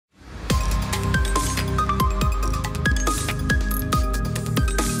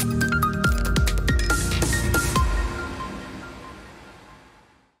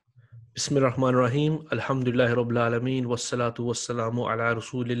Bismillahirrahmanirrahim. Alhamdulillahi Rabbil Alameen. Wassalatu wassalamu ala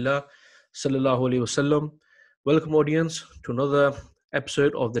Rasulillah. Sallallahu alayhi wasallam. Welcome, audience, to another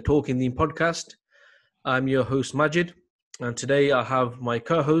episode of the Talking Deen podcast. I'm your host, Majid. And today I have my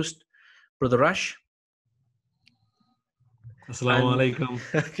co-host, Brother Rash. Assalamu alaikum.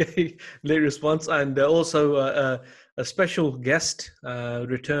 Okay, late response. And also a special guest,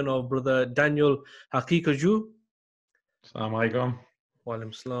 return of Brother Daniel Haqiqatjou. Assalamu alaikum. Wa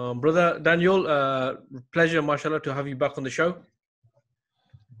alaikum salam. Brother Daniel, pleasure, mashallah, to have you back on the show.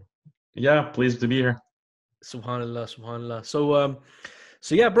 Yeah, pleased to be here. Subhanallah, subhanallah.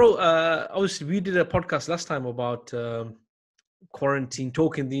 So yeah, bro, obviously we did a podcast last time about quarantine,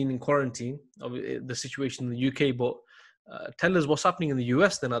 Talking Deen in quarantine, the situation in the UK, but tell us what's happening in the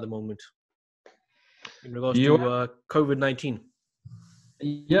US then at the moment in regards to COVID-19.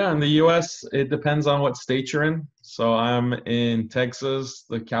 Yeah, in the US, it depends on what state you're in. So I'm in Texas,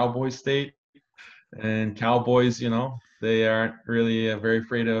 the cowboy state. And cowboys, they aren't really very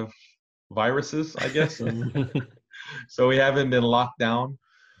afraid of viruses, I guess. So we haven't been locked down.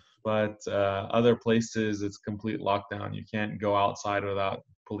 But other places, it's complete lockdown. You can't go outside without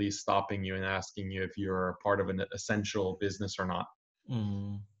police stopping you and asking you if you're part of an essential business or not.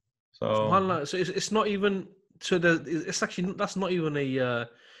 So it's not even... So it's actually that's not even a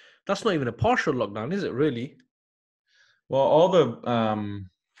partial lockdown, is it really? Well, all the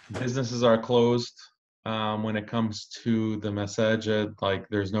businesses are closed when it comes to the masajid. Like,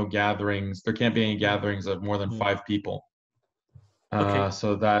 there's no gatherings. There can't be any gatherings of more than 5 people. Okay.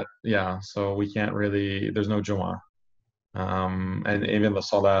 So we can't really. There's no Jummah, and even the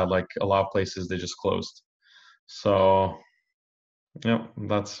Salah, like a lot of places, they just closed. So. Yeah,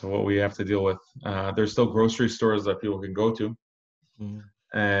 that's what we have to deal with. There's still grocery stores that people can go to,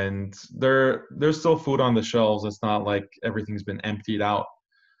 and there's still food on the shelves. It's not like everything's been emptied out.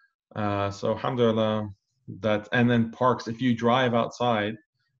 So alhamdulillah, and then parks. If you drive outside,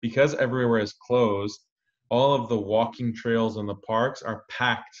 because everywhere is closed, all of the walking trails in the parks are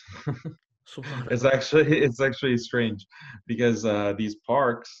packed. It's actually strange because these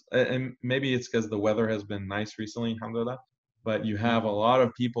parks, and maybe it's because the weather has been nice recently, alhamdulillah. But you have a lot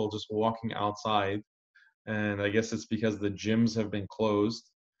of people just walking outside, and I guess it's because the gyms have been closed,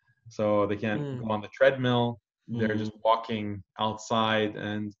 so they can't go on the treadmill. They're just walking outside,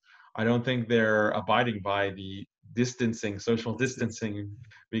 and I don't think they're abiding by the social distancing,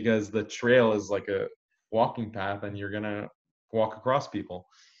 because the trail is like a walking path, and you're gonna walk across people.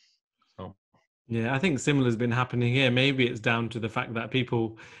 So. Yeah, I think similar has been happening here. Maybe it's down to the fact that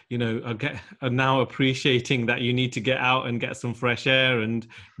people, are now appreciating that you need to get out and get some fresh air, and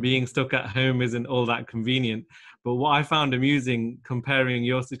being stuck at home isn't all that convenient. But what I found amusing comparing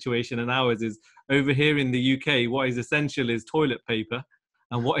your situation and ours is, over here in the UK, what is essential is toilet paper,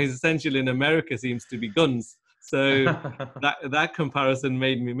 and what is essential in America seems to be guns. So that comparison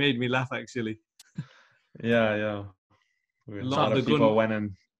made me laugh, actually. Yeah. A lot of people went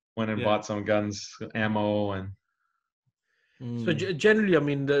and bought some guns, ammo, and. So generally, I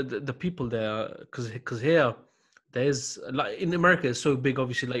mean, the people there, because here there's, like, in America, it's so big.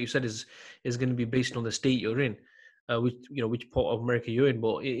 Obviously, like you said, is going to be based on the state you're in, which part of America you're in.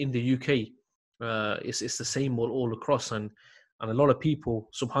 But in the UK, it's the same all across, and a lot of people,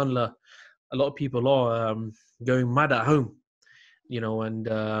 subhanallah, a lot of people are going mad at home, and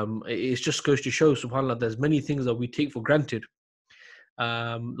it just goes to show, subhanallah, there's many things that we take for granted.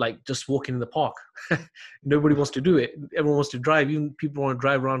 Like just walking in the park. Nobody wants to do it. Everyone wants to drive. Even people want to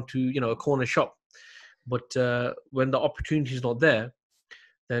drive around to, a corner shop. But when the opportunity is not there,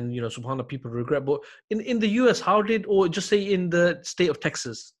 then, subhanAllah, people regret. But in the US, or just say in the state of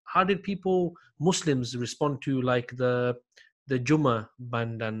Texas, how did Muslims respond to, like, the Jummah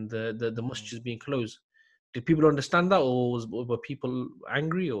ban and the masjids being closed? Did people understand that, or were people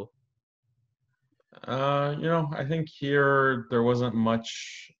angry, or? I think here there wasn't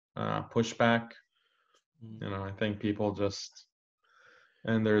much pushback. I think people just,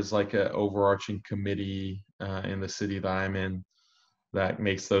 and there's like an overarching committee in the city that I'm in that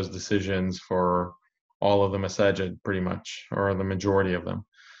makes those decisions for all of the masajid, pretty much, or the majority of them.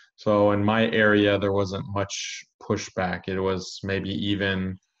 So in my area, there wasn't much pushback. It was maybe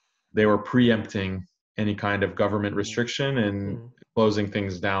even they were preempting any kind of government restriction and closing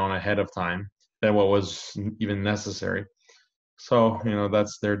things down ahead of time than what was even necessary. So,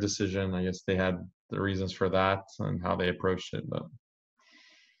 that's their decision. I guess they had the reasons for that and how they approached it. But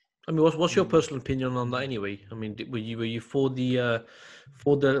I mean, what's your personal opinion on that anyway? I mean, were you for the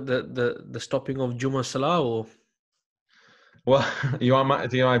stopping of Jummah Salah, or? Well, do you want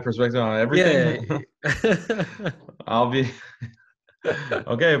my perspective on everything? Yeah. I'll be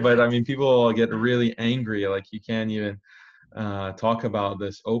Okay, but I mean, people get really angry. Like you can't even talk about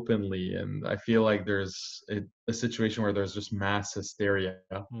this openly, and I feel like there's a situation where there's just mass hysteria.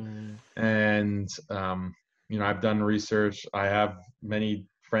 Mm. And I've done research. I have many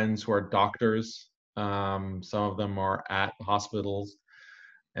friends who are doctors. Some of them are at hospitals,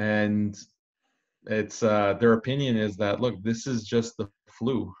 and it's their opinion is that, look, this is just the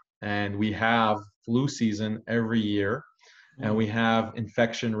flu, and we have flu season every year, and we have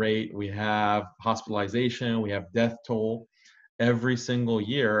infection rate, we have hospitalization, we have death toll every single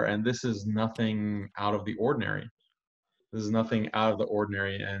year, and this is nothing out of the ordinary. This is nothing out of the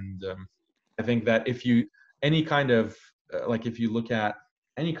ordinary. And I think that if you any kind of like if you look at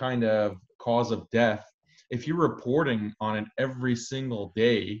any kind of cause of death, if you're reporting on it every single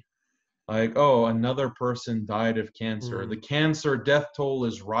day, like, oh, another person died of cancer, the cancer death toll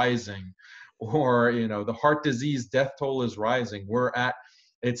is rising, or the heart disease death toll is rising,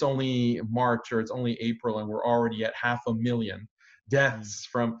 it's only March or it's only April and we're already at 500,000 deaths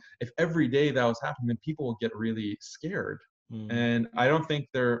from, if every day that was happening, then people will get really scared. And I don't think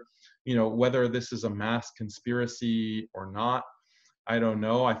whether this is a mass conspiracy or not, I don't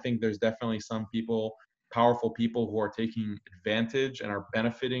know. I think there's definitely some people, powerful people, who are taking advantage and are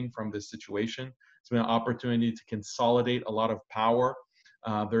benefiting from this situation. It's been an opportunity to consolidate a lot of power.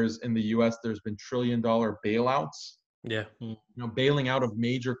 In the US, there's been $1 trillion bailouts. Yeah. Bailing out of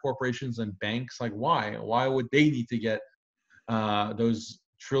major corporations and banks. Like, why? Why would they need to get those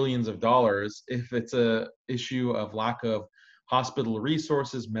trillions of dollars if it's a issue of lack of hospital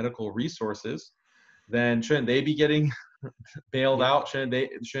resources, medical resources? Then shouldn't they be getting bailed out? Shouldn't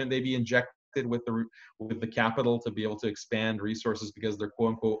they be injected with the capital to be able to expand resources because they're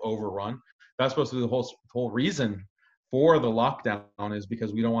quote unquote overrun? That's supposed to be the whole reason for the lockdown, is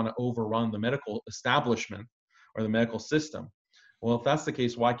because we don't want to overrun the medical establishment or the medical system. Well, if that's the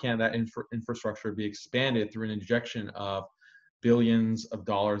case, why can't that infrastructure be expanded through an injection of billions of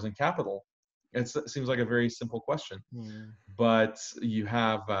dollars in capital? It seems like a very simple question, but you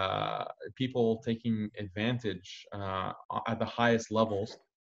have people taking advantage at the highest levels.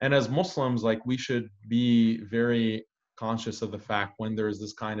 And as Muslims, like, we should be very conscious of the fact when there is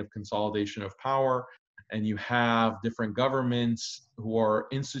this kind of consolidation of power, and you have different governments who are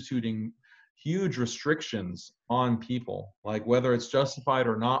instituting huge restrictions on people, like whether it's justified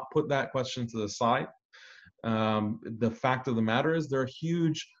or not, put that question to the side. The fact of the matter is there are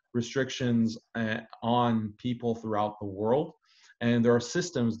huge restrictions on people throughout the world, and there are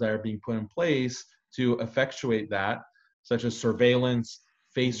systems that are being put in place to effectuate that, such as surveillance,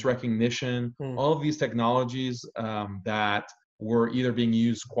 face recognition, all of these technologies that were either being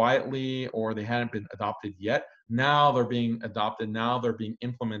used quietly or they hadn't been adopted yet. Now they're being adopted, now they're being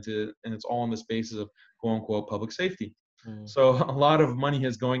implemented, and it's all on this basis of quote unquote public safety. So a lot of money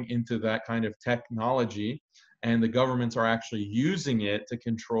is going into that kind of technology, and the governments are actually using it to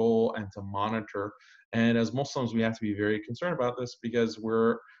control and to monitor. And as Muslims, we have to be very concerned about this, because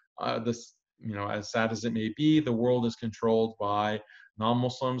we're as sad as it may be, the world is controlled by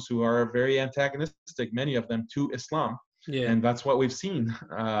non-Muslims who are very antagonistic, many of them, to Islam. Yeah. And that's what we've seen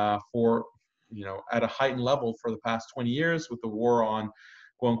for at a heightened level for the past 20 years with the war on,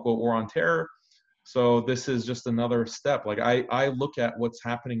 quote unquote, war on terror. So this is just another step. Like, I look at what's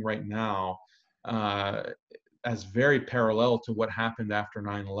happening right now as very parallel to what happened after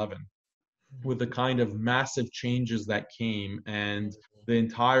 9/11, with the kind of massive changes that came and the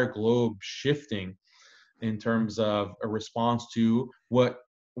entire globe shifting in terms of a response to what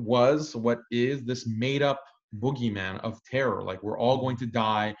is this made up boogeyman of terror. Like, we're all going to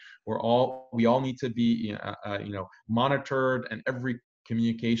die. We all need to be monitored, and every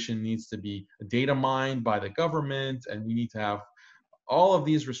communication needs to be data mined by the government, and we need to have all of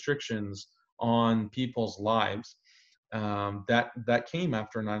these restrictions on people's lives that came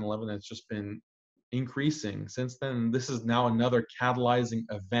after 9/11. It's just been increasing since then. This is now another catalyzing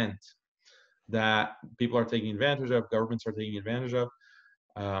event that people are taking advantage of, governments are taking advantage of.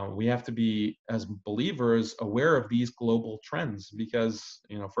 We have to be, as believers, aware of these global trends, because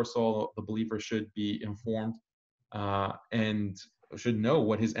first of all, the believer should be informed and should know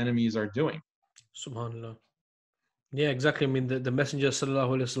what his enemies are doing. Subhanallah. Yeah, exactly. I mean, the Messenger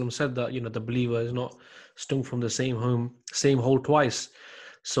Sallallahu Alaihi Wasallam said that the believer is not stung from the same hole twice.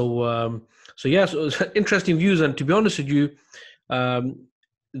 So yeah, so interesting views. And to be honest with you,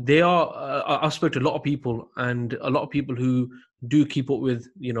 they are. I've spoken to a lot of people, and a lot of people who do keep up with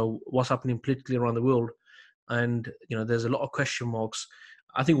what's happening politically around the world, and there's a lot of question marks.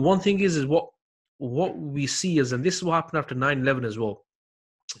 I think one thing is what we see is, and this is what happened after 9/11 as well,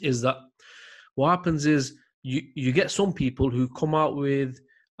 is that what happens is you get some people who come out with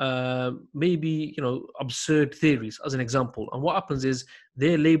maybe, you know, absurd theories as an example, and what happens is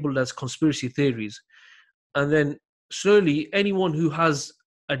they're labeled as conspiracy theories, and then slowly anyone who has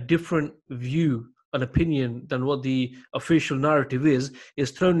a different view, an opinion than what the official narrative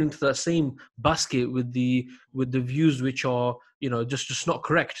is thrown into that same basket with the views which are, you know, just not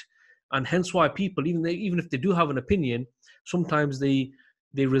correct. And hence why people, even if they do have an opinion, sometimes they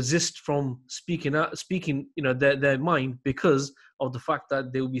resist from speaking, you know, their mind, because of the fact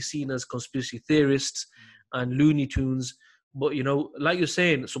that they will be seen as conspiracy theorists and Looney Tunes. But, you know, like you're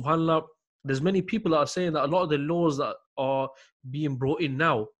saying, subhanallah, there's many people that are saying that a lot of the laws that are being brought in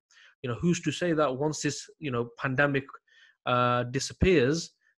now, you know, who's to say that once this, you know, pandemic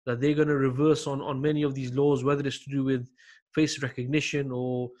disappears, that they're going to reverse on many of these laws, whether it's to do with face recognition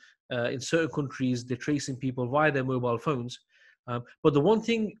or in certain countries they're tracing people via their mobile phones. But the one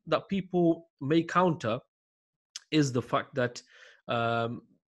thing that people may counter is the fact that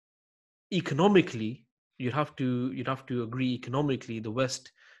economically, you'd have to agree, economically the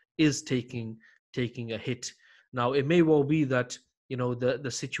West is taking a hit. Now it may well be that, you know, the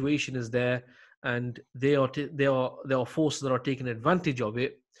situation is there, and there are forces that are taking advantage of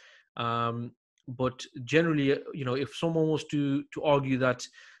it. But generally, you know, if someone was to argue that,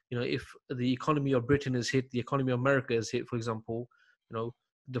 you know, if the economy of Britain is hit, the economy of America is hit, for example, you know,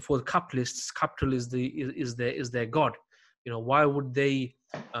 for the capitalists, capital is their god. You know, why would they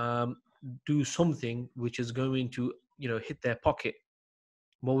do something which is going to, you know, hit their pocket?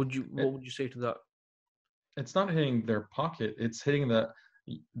 What would you say to that? It's not hitting their pocket. It's hitting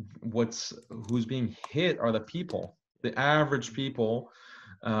who's being hit are the people, the average people,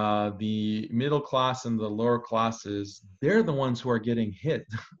 the middle class and the lower classes. They're the ones who are getting hit.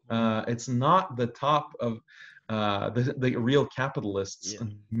 It's not the top of the real capitalists.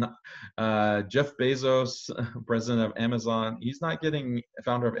 Jeff Bezos, president of Amazon,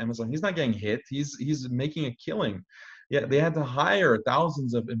 founder of Amazon, he's not getting hit. He's making a killing. Yeah, they had to hire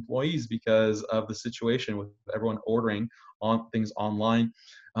thousands of employees because of the situation with everyone ordering things online.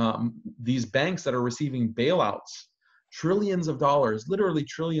 These banks that are receiving bailouts, trillions of dollars, literally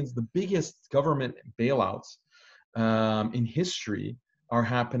trillions, the biggest government bailouts in history are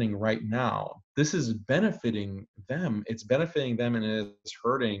happening right now. This is benefiting them. It's benefiting them, and it's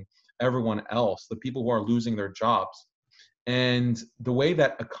hurting everyone else, the people who are losing their jobs. And the way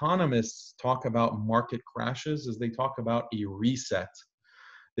that economists talk about market crashes is they talk about a reset.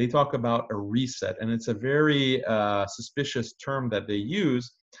 They talk about a reset, and it's a very suspicious term that they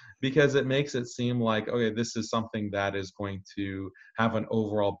use, because it makes it seem like, okay, this is something that is going to have an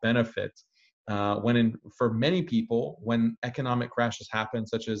overall benefit. For many people, when economic crashes happen,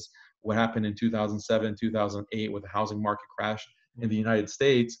 such as what happened in 2007, 2008 with the housing market crash in the United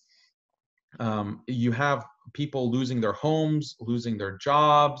States, you have people losing their homes, losing their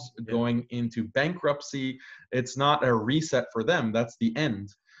jobs, going into bankruptcy. It's not a reset for them. That's the end.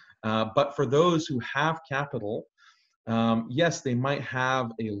 But for those who have capital, yes, they might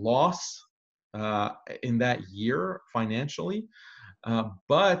have a loss in that year financially,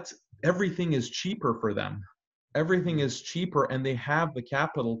 but everything is cheaper for them. Everything is cheaper, and they have the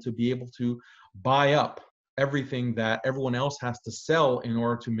capital to be able to buy up everything that everyone else has to sell in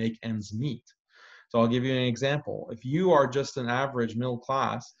order to make ends meet. So I'll give you an example. If you are just an average middle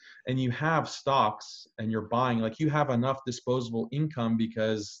class and you have stocks and you're buying, like you have enough disposable income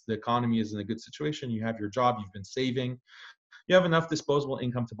because the economy is in a good situation, you have your job, you've been saving, you have enough disposable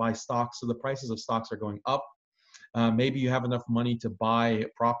income to buy stocks, so the prices of stocks are going up. Maybe you have enough money to buy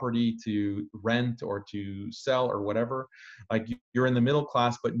property to rent or to sell or whatever. Like you're in the middle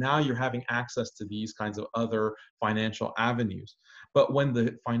class, but now you're having access to these kinds of other financial avenues. But when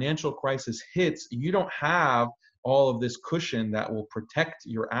the financial crisis hits, you don't have all of this cushion that will protect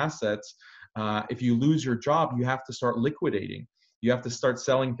your assets. If you lose your job, you have to start liquidating. You have to start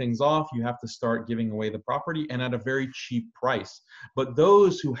selling things off. You have to start giving away the property, and at a very cheap price. But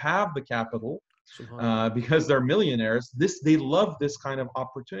those who have the capital, because they're millionaires, they love this kind of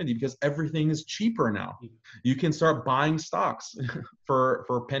opportunity because everything is cheaper now. You can start buying stocks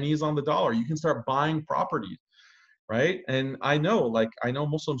for pennies on the dollar. You can start buying properties, right? And I know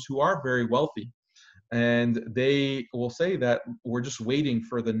Muslims who are very wealthy, and they will say that we're just waiting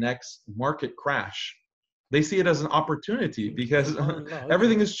for the next market crash. They see it as an opportunity because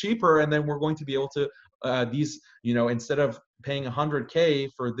everything is cheaper, and then we're going to be able to instead of paying 100K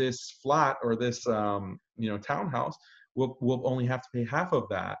for this flat or this townhouse, we'll only have to pay half of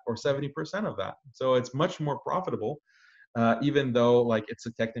that or 70% of that. So it's much more profitable, even though it's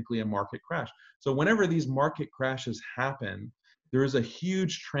technically a market crash. So whenever these market crashes happen, there is a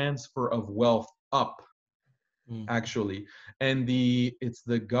huge transfer of wealth up actually. And it's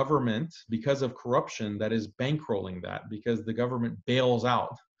the government, because of corruption, that is bankrolling that, because the government bails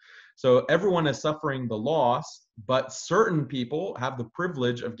out. So everyone is suffering the loss, but certain people have the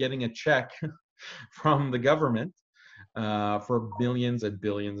privilege of getting a check from the government for billions and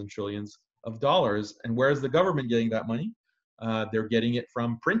billions and trillions of dollars. And where's the government getting that money? They're getting it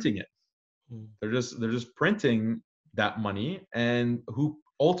from printing it. They're just printing that money, and who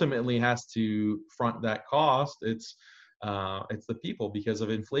ultimately has to front that cost? It's the people, because of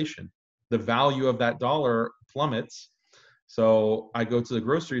inflation. The value of that dollar plummets. So I go to the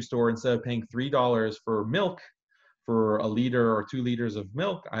grocery store, instead of paying $3 for milk, for a liter or 2 liters of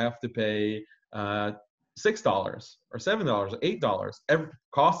milk, I have to pay $6 or $7 or $8.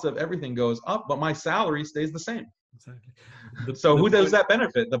 Cost of everything goes up, but my salary stays the same. Exactly. So who does that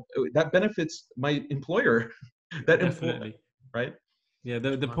benefit? That benefits my employer. Definitely. Right? Yeah,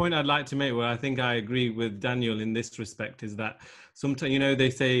 the point I'd like to make, where I think I agree with Daniel in this respect, is that sometimes, they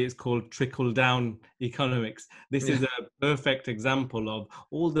say it's called trickle-down economics. This is a perfect example of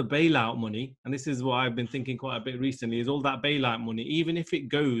all the bailout money, and this is what I've been thinking quite a bit recently, is all that bailout money, even if it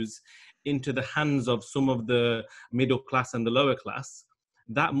goes into the hands of some of the middle class and the lower class,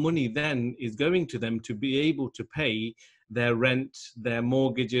 that money then is going to them to be able to pay their rent, their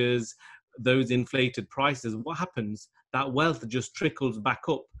mortgages, those inflated prices. What happens? That wealth just trickles back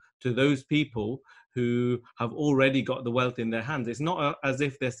up to those people who have already got the wealth in their hands. It's not as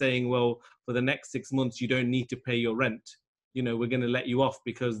if they're saying, well, for the next 6 months, you don't need to pay your rent. We're going to let you off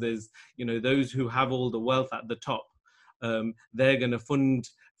because there's, those who have all the wealth at the top, they're going to fund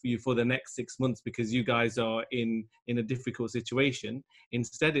for you for the next 6 months because you guys are in a difficult situation.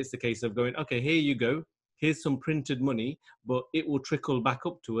 Instead, it's the case of going, okay, here you go. Here's some printed money, but it will trickle back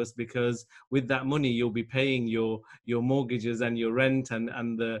up to us, because with that money, you'll be paying your mortgages and your rent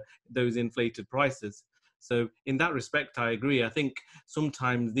and those inflated prices. So in that respect, I agree. I think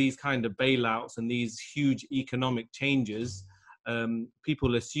sometimes these kind of bailouts and these huge economic changes,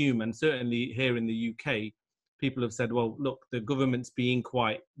 people assume, and certainly here in the UK, people have said, well, look, the government's being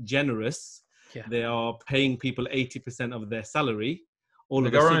quite generous. Yeah. They are paying people 80% of their salary. The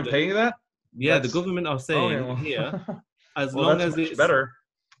government paying that? Yeah, the government are saying here, as long as it's better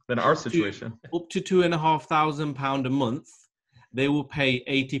than our situation, up to £2,500 a month, they will pay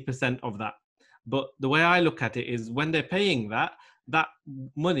 80% of that. But the way I look at it is, when they're paying that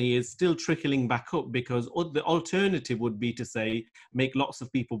money is still trickling back up, because the alternative would be to say, make lots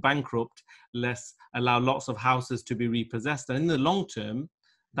of people bankrupt, allow lots of houses to be repossessed. And in the long term,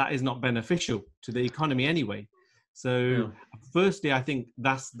 that is not beneficial to the economy anyway. So firstly, I think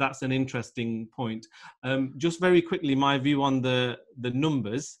that's an interesting point. Just very quickly, my view on the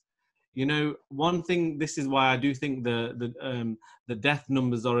numbers. One thing, this is why I do think the death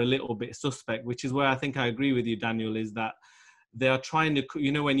numbers are a little bit suspect, which is where I think I agree with you, Daniel, is that they are trying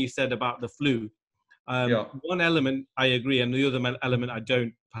to, when you said about the flu, one element I agree, and the other element I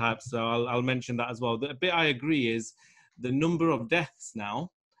don't, perhaps, so I'll mention that as well. The bit I agree is the number of deaths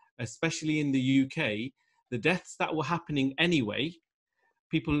now, especially in the UK, the deaths that were happening anyway,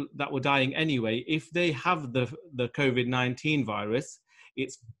 people that were dying anyway, if they have the COVID-19 virus,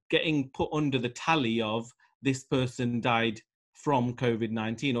 it's getting put under the tally of this person died from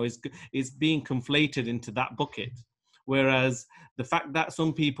COVID-19, or is being conflated into that bucket. Whereas the fact that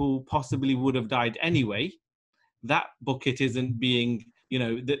some people possibly would have died anyway, that bucket isn't being,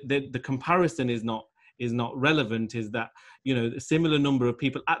 the comparison is not relevant, is that, a similar number of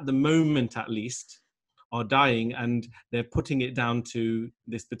people at the moment, at least, are dying, and they're putting it down to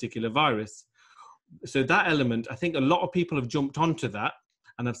this particular virus. So that element, I think a lot of people have jumped onto that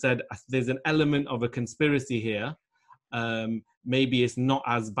and have said, there's an element of a conspiracy here. Maybe it's not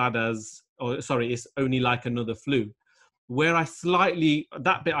as bad as, it's only like another flu. Where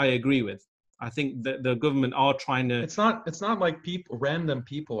that bit I agree with. I think that the government are trying to... It's not like random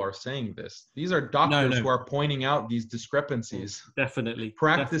people are saying this. These are doctors who are pointing out these discrepancies. Definitely.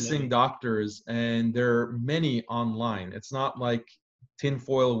 Practicing doctors, and there are many online. It's not like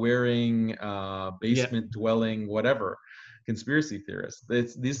tinfoil wearing, basement dwelling, whatever, conspiracy theorists.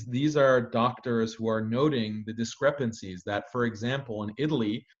 These are doctors who are noting the discrepancies that, for example, in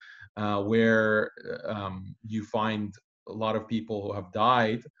Italy, where you find a lot of people who have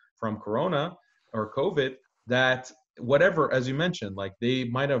died from corona or COVID, that whatever, as you mentioned, like they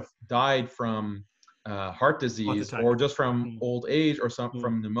might have died from heart disease or just from old age or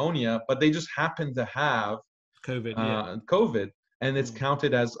from pneumonia, but they just happen to have COVID, and it's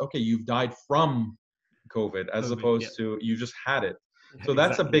counted as, okay, you've died from COVID, as opposed to you just had it. So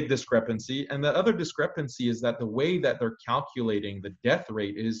that's a big discrepancy. And the other discrepancy is that the way that they're calculating the death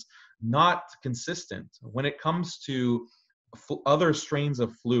rate is not consistent. When it comes to other strains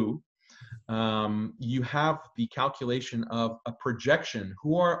of flu, you have the calculation of a projection.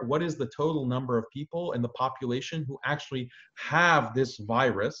 What is the total number of people in the population who actually have this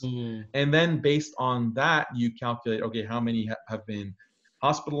virus? And then based on that, you calculate, okay, how many have been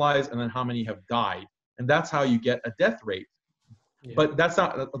hospitalized and then how many have died. And that's how you get a death rate. Yeah. But that's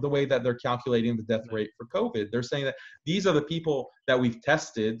not the way that they're calculating the death rate for COVID. They're saying that these are the people that we've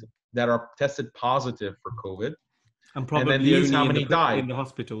tested that are tested positive for COVID. And probably and then these, how many died in the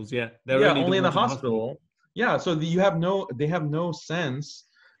hospitals? Yeah, they're only in the hospital. Yeah, so they have no sense,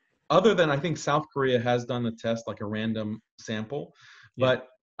 other than I think South Korea has done a test, like a random sample, but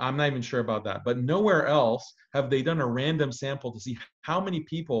I'm not even sure about that. But nowhere else have they done a random sample to see how many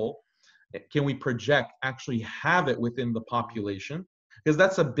people can we project actually have it within the population, because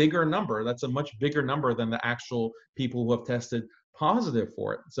that's a bigger number. That's a much bigger number than the actual people who have tested positive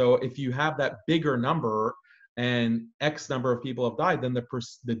for it. So if you have that bigger number and X number of people have died, then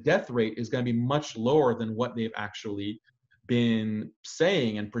the death rate is going to be much lower than what they've actually been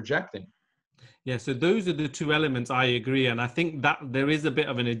saying and projecting. Yeah, so those are the two elements, I agree. And I think that there is a bit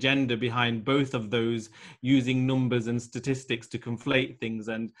of an agenda behind both of those, using numbers and statistics to conflate things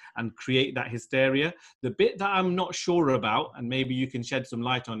and create that hysteria. The bit that I'm not sure about, and maybe you can shed some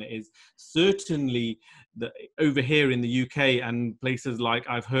light on it, is certainly over here in the UK and places like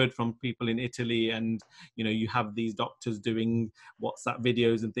I've heard from people in Italy, and you have these doctors doing WhatsApp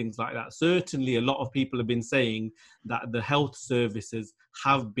videos and things like that. Certainly a lot of people have been saying that the health services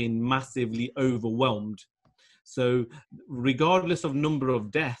have been massively overwhelmed. So regardless of number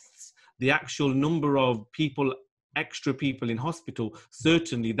of deaths, the actual number of extra people in hospital,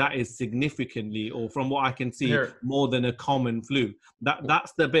 certainly that is significantly, or from what I can see, more than a common flu.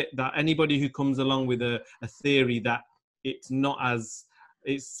 That's the bit that anybody who comes along with a theory that it's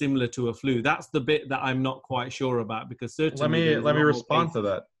similar to a flu, that's the bit that I'm not quite sure about, because certainly let me respond to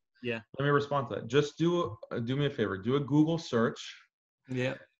that. Yeah, let me respond to that. Just do me a favor, do a Google search.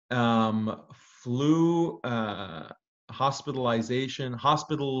 Yeah. Flu, hospitalization,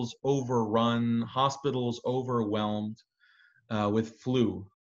 hospitals overrun, hospitals overwhelmed with flu.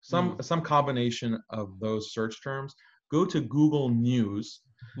 Some combination of those search terms. Go to Google News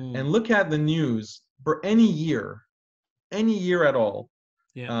and look at the news for any year at all,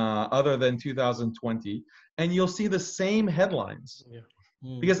 other than 2020, and you'll see the same headlines. Yeah.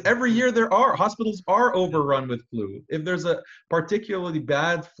 Because every year hospitals are overrun with flu. If there's a particularly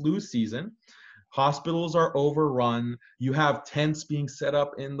bad flu season, hospitals are overrun. You have tents being set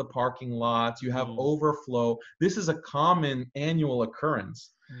up in the parking lots. You have overflow. This is a common annual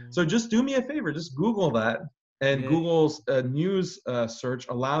occurrence. So just do me a favor, just Google that. And Google's news search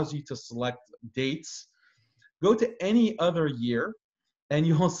allows you to select dates. Go to any other year, and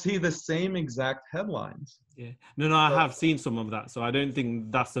you'll see the same exact headlines. Yeah. No, I have seen some of that. So I don't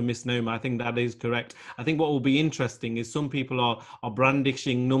think that's a misnomer. I think that is correct. I think what will be interesting is some people are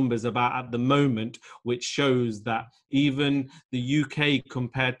brandishing numbers about at the moment, which shows that even the UK,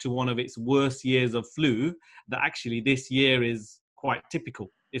 compared to one of its worst years of flu, that actually this year is quite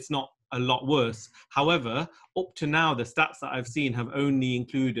typical. It's not a lot worse. However, up to now, the stats that I've seen have only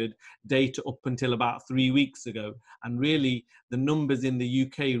included data up until about 3 weeks ago. And really, the numbers in the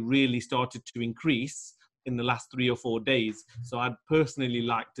UK really started to increase in the last 3 or 4 days. So I'd personally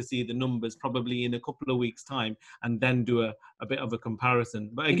like to see the numbers probably in a couple of weeks' time, and then do a bit of a comparison.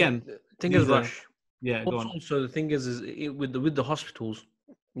 But again, the thing is, Rush. Yeah, go on. Also, the thing is with the hospitals,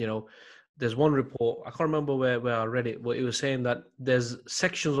 there's one report, I can't remember where I read it, but it was saying that there's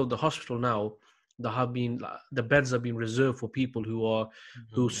sections of the hospital now that have been, the beds have been reserved for people who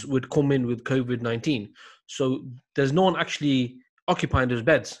would come in with COVID-19. So there's no one actually occupying those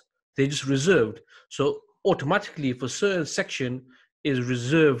beds. They're just reserved. So automatically, if a certain section is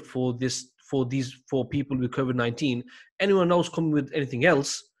reserved for people with COVID-19, anyone else coming with anything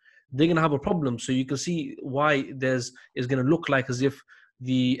else, they're going to have a problem. So you can see why it's going to look like as if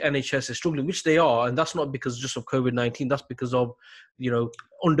the NHS is struggling, which they are, and that's not because just of COVID-19. That's because of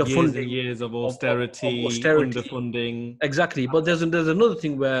underfunding, years of austerity, underfunding. Exactly. But there's another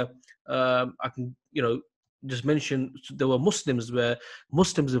thing where I can just mention, there were Muslims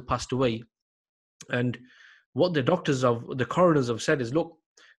have passed away, and what the coroners have said is, look,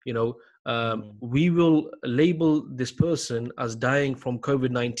 we will label this person as dying from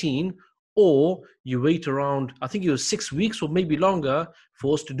COVID-19, or you wait around, I think it was 6 weeks or maybe longer,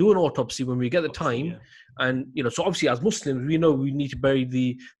 for us to do an autopsy when we get the time. Yeah. And, so obviously as Muslims, we know we need to bury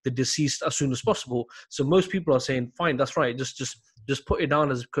the deceased as soon as possible. So most people are saying, fine, that's right. Just just put it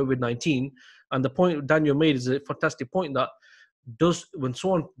down as COVID-19. And the point Daniel made is a fantastic point, that when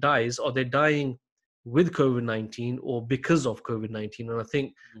someone dies, are they dying with COVID-19 or because of COVID-19? And I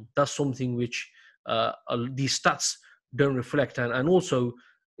think that's something which these stats don't reflect. And also,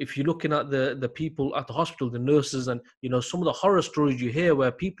 if you're looking at the people at the hospital, the nurses, and some of the horror stories you hear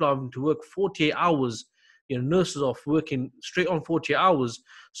where people are having to work 48 hours, nurses are working straight on 48 hours.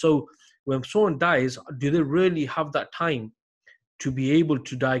 So when someone dies, do they really have that time to be able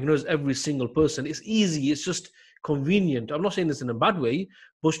to diagnose every single person? It's easy, it's just convenient. I'm not saying this in a bad way,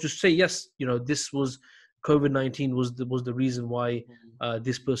 but to say, yes, this was COVID-19 was the reason why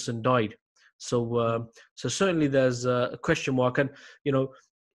this person died. So certainly there's a question mark, and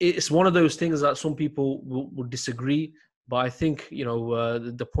it's one of those things that some people will disagree. But I think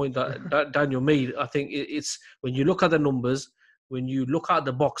the point that Daniel made, I think it's when you look at the numbers, when you look at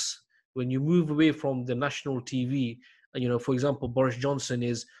the box, when you move away from the national TV. For example, Boris Johnson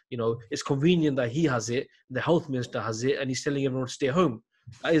is, it's convenient that he has it, the health minister has it, and he's telling everyone to stay home.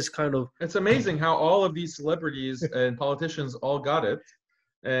 That is kind of... It's amazing how all of these celebrities and politicians all got it,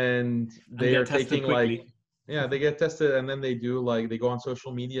 and they are taking quickly. They get tested, and then they go on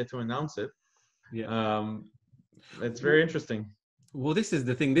social media to announce it. It's very interesting. Well, this is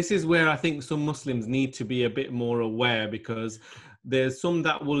the thing. This is where I think some Muslims need to be a bit more aware, because there's some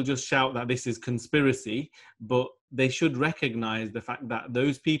that will just shout that this is conspiracy, but they should recognize the fact that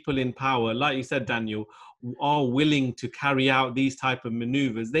those people in power, like you said, Daniel, are willing to carry out these type of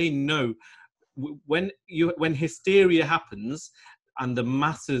maneuvers. They know when hysteria happens and the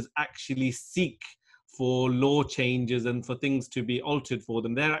masses actually seek for law changes and for things to be altered for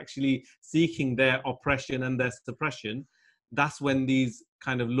them, they're actually seeking their oppression and their suppression. That's when these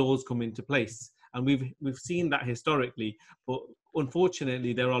kind of laws come into place. And we've seen that historically, but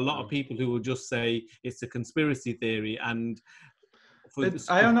unfortunately, there are a lot of people who will just say it's a conspiracy theory. And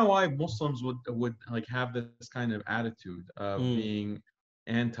I don't know why Muslims would have this kind of attitude of being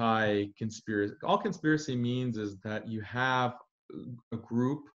anti-conspiracy. All conspiracy means is that you have a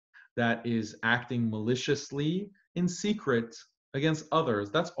group that is acting maliciously in secret against others.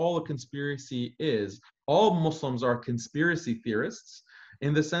 That's all a conspiracy is. All Muslims are conspiracy theorists,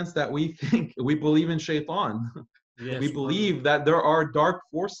 in the sense that we believe in shaitan. Yes, we believe that there are dark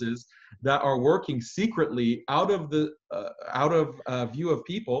forces that are working secretly out of view of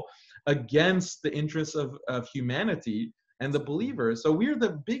people against the interests of humanity and the believers. So we're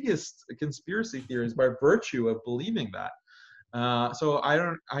the biggest conspiracy theorists by virtue of believing that. So I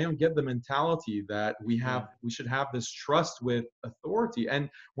don't get the mentality that we should have this trust with authority.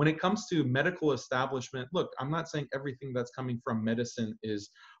 And when it comes to medical establishment, look, I'm not saying everything that's coming from medicine is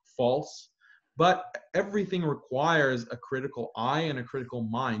false, but everything requires a critical eye and a critical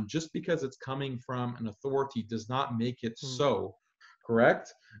mind. Just because it's coming from an authority does not make it so,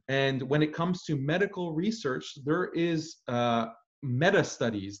 correct? And when it comes to medical research, there is meta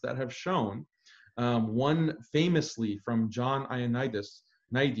studies that have shown, one famously from John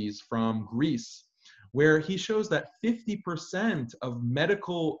Ioannidis from Greece, where he shows that 50% of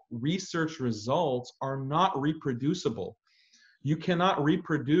medical research results are not reproducible. You cannot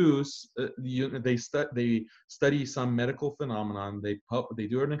reproduce. They study some medical phenomenon. They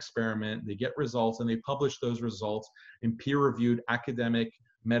do an experiment. They get results, and they publish those results in peer-reviewed academic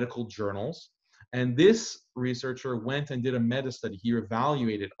medical journals. And this researcher went and did a meta study. He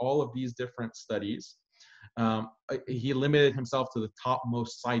evaluated all of these different studies. He limited himself to the top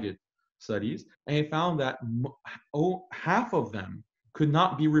most cited studies, and he found that half of them could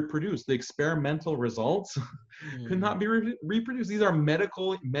not be reproduced. The experimental results could not be reproduced. These are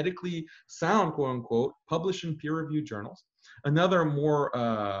medically sound, quote unquote, published in peer-reviewed journals. Another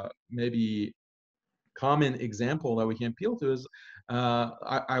more maybe common example that we can appeal to is,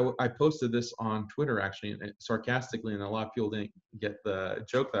 I posted this on Twitter actually, sarcastically, and a lot of people didn't get the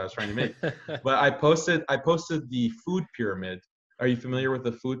joke that I was trying to make. But I posted the food pyramid. Are you familiar with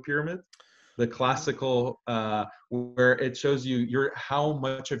the food pyramid? The classical, where it shows you how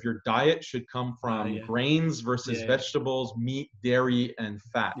much of your diet should come from grains versus vegetables, meat, dairy, and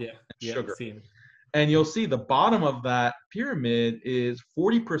fat, and sugar. And you'll see the bottom of that pyramid is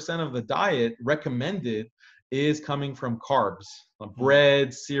 40% of the diet recommended is coming from carbs,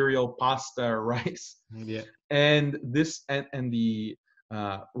 bread, cereal, pasta, rice. And this and the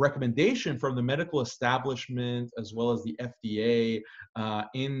recommendation from the medical establishment as well as the FDA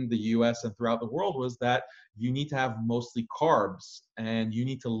in the US and throughout the world was that you need to have mostly carbs and you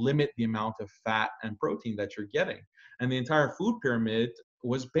need to limit the amount of fat and protein that you're getting. And the entire food pyramid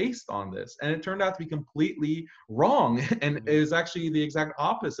was based on this, and it turned out to be completely wrong. And it was actually the exact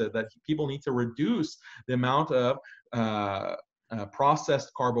opposite, that people need to reduce the amount of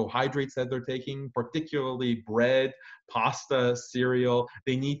processed carbohydrates that they're taking, particularly bread, pasta, cereal.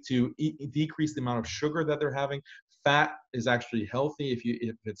 They need to decrease the amount of sugar that they're having. Fat is actually healthy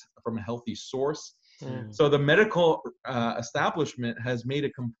if it's from a healthy source. So the medical establishment has made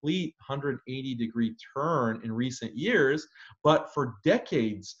a complete 180-degree turn in recent years, but for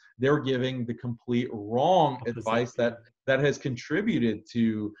decades they're giving the complete wrong advice that has contributed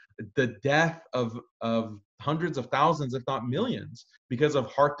to the death of hundreds of thousands, if not millions, because of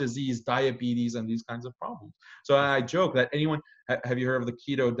heart disease, diabetes, and these kinds of problems. So I joke that have you heard of the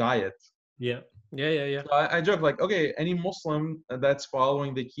keto diet? Yeah. So I joke like, okay, any Muslim that's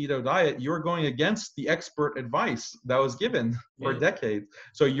following the keto diet, you're going against the expert advice that was given for decades.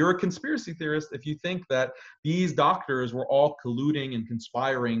 So you're a conspiracy theorist if you think that these doctors were all colluding and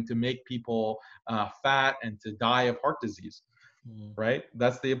conspiring to make people fat and to die of heart disease, right?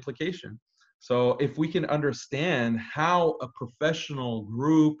 That's the implication. So if we can understand how a professional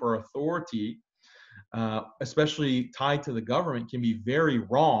group or authority, especially tied to the government, can be very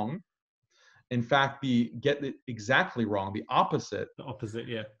wrong, in fact, get it exactly wrong, the opposite.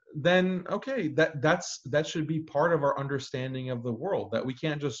 Then okay, that should be part of our understanding of the world, that we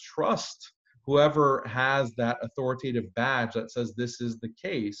can't just trust whoever has that authoritative badge that says this is the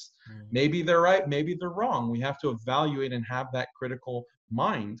case. Maybe they're right, maybe they're wrong. We have to evaluate and have that critical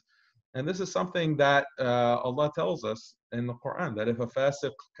mind. And this is something that Allah tells us in the Quran, that if a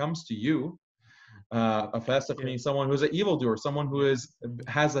fasiq comes to you, a fasiq means someone who's an evildoer, someone who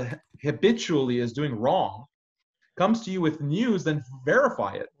habitually is doing wrong, comes to you with news, then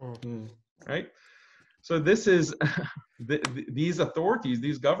verify it, right? So this is these authorities,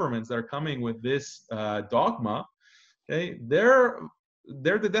 these governments that are coming with this dogma, okay, they're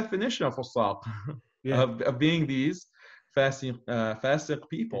the definition of fusaq, of being these fasiq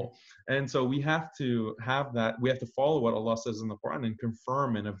people. And so we have to have that, we have to follow what Allah says in the Quran and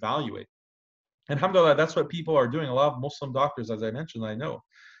confirm and evaluate. And alhamdulillah, that's what people are doing. A lot of Muslim doctors, as I mentioned, I know,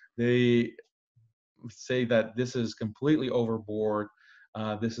 they say that this is completely overboard.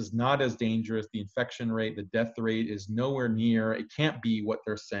 This is not as dangerous. The infection rate, the death rate is nowhere near. It can't be what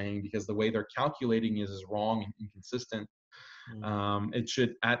they're saying, because the way they're calculating is wrong and inconsistent. It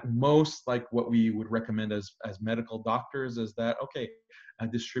should, at most, like what we would recommend as medical doctors, is that, okay,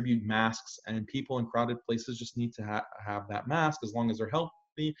 distribute masks, and people in crowded places just need to have that mask as long as they're healthy.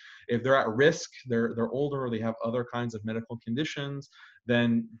 If they're at risk, they're older, or they have other kinds of medical conditions,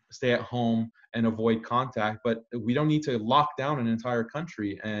 then stay at home and avoid contact. But we don't need to lock down an entire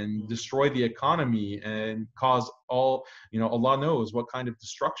country and destroy the economy and cause all, Allah knows what kind of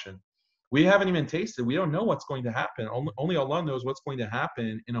destruction. We haven't even tasted. We don't know what's going to happen. Only Allah knows what's going to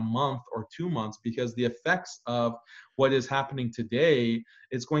happen in a month or 2 months, because the effects of what is happening today,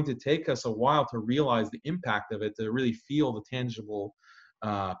 it's going to take us a while to realize the impact of it, to really feel the tangible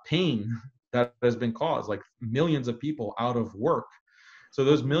pain that has been caused, like millions of people out of work. So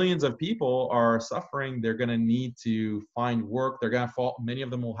those millions of people are suffering. They're going to need to find work. They're going to fall. Many of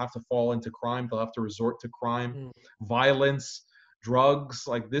them will have to fall into crime. They'll have to resort to crime, violence, drugs.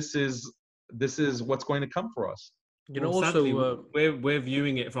 Like this is what's going to come for us. Sadly, we're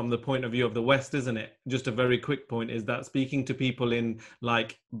viewing it from the point of view of the West, isn't it? Just a very quick point is that speaking to people in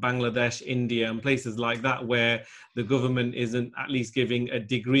like Bangladesh, India, and places like that, where the government isn't at least giving a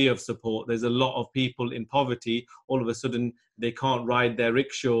degree of support, there's a lot of people in poverty. All of a sudden, they can't ride their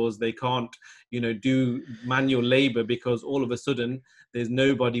rickshaws, they can't, do manual labor, because all of a sudden there's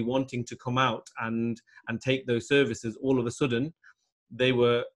nobody wanting to come out and take those services. All of a sudden, they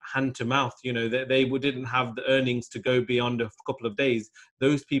were hand to mouth, they didn't have the earnings to go beyond a couple of days.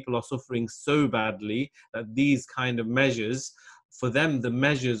 Those people are suffering so badly that these kind of measures, for them, the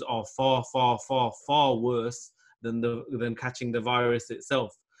measures are far, far, far, far worse than catching the virus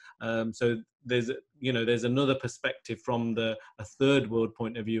itself. So there's another perspective from a third world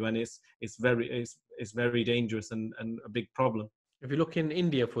point of view, and it's very dangerous and a big problem. If you look in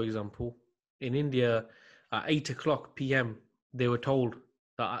India, for example, in India at 8:00 p.m. they were told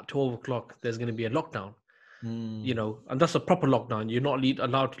that at 12 o'clock there's going to be a lockdown, and that's a proper lockdown. You're not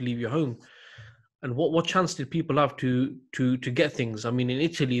allowed to leave your home. And what chance did people have to get things? I mean, in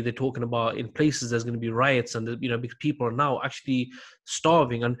Italy, they're talking about in places there's going to be riots, and because people are now actually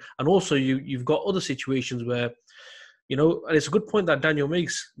starving, and also you've got other situations where, and it's a good point that Daniel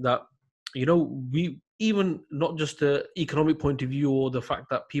makes, that we, even not just the economic point of view or the fact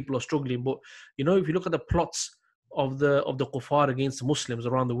that people are struggling, but if you look at the plots of the kuffar against the Muslims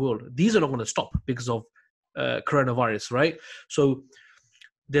around the world, these are not going to stop because of coronavirus, right? So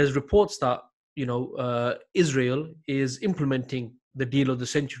there's reports that Israel is implementing the deal of the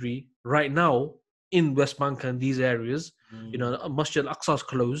century right now in West Bank and these areas. You know, Masjid Al-Aqsa is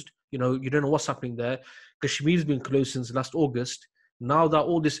closed. You know, you don't know what's happening there. Kashmir's been closed since last August. Now that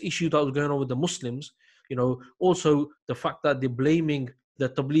all this issue that was going on with the Muslims, you know, also the fact that they're blaming the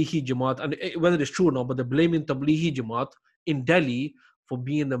Tablighi Jamaat, and whether it's true or not, but they're blaming Tablighi Jamaat in Delhi for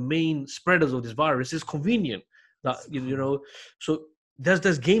being the main spreaders of this virus is convenient. That you know, so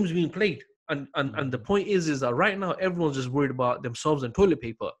there's games being played, and the point is that right now everyone's just worried about themselves and toilet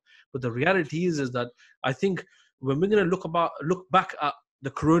paper. But the reality is that I think when we're going to look back at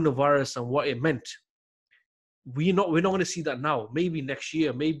the coronavirus and what it meant, we're not going to see that now. Maybe next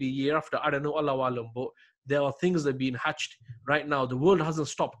year, maybe year after. I don't know, Allahu Alam. But there are things that are being hatched right now. The world hasn't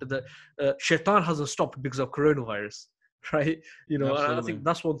stopped. The shaitan hasn't stopped because of coronavirus, right? You know, and I think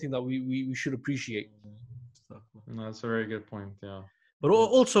that's one thing that we should appreciate. No, that's a very good point. Yeah. But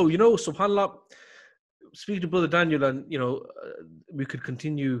also, you know, subhanAllah, speaking to Brother Daniel, and you know, we could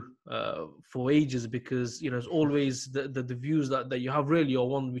continue for ages, because you know, it's always the views that you have really are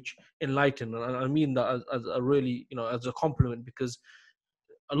one which enlighten, and I mean that as a really, you know, as a compliment, because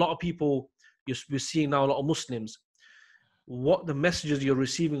a lot of people, we're seeing now a lot of Muslims, what the messages you're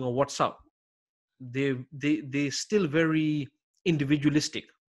receiving on WhatsApp, they're still very individualistic.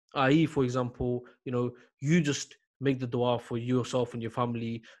 I.e., for example, you know, you just make the dua for yourself and your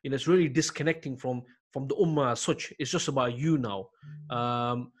family. You know, it's really disconnecting from the ummah as such. It's just about you now.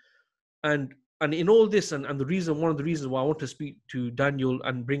 And in all this, and the reason, one of the reasons why I want to speak to Daniel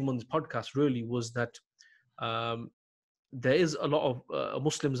and bring him on this podcast really was that there is a lot of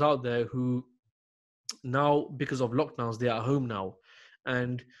Muslims out there who now, because of lockdowns, they're at home now,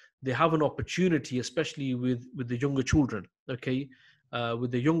 and they have an opportunity, especially with the younger children. Okay,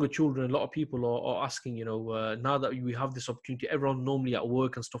 with the younger children, a lot of people are asking, you know, now that we have this opportunity, everyone normally at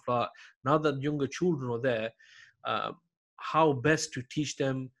work and stuff like that, now that younger children are there, how best to teach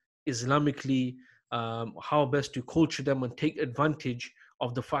them Islamically, how best to culture them and take advantage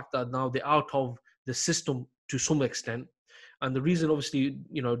of the fact that now they're out of the system to some extent. And the reason, obviously,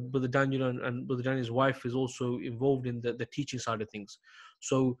 you know, Brother Daniel and Brother Daniel's wife is also involved in the teaching side of things.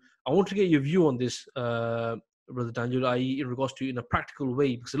 So I want to get your view on this, Brother Daniel, i.e. in regards to in a practical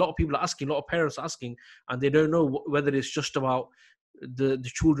way, because a lot of people are asking, a lot of parents are asking, and they don't know whether it's just about the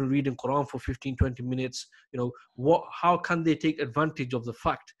children reading Quran for 15-20 minutes. You know, how can they take advantage of the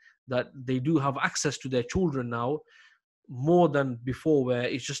fact that they do have access to their children now more than before, where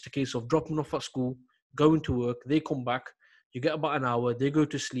it's just a case of dropping off at school, going to work, they come back, you get about an hour, they go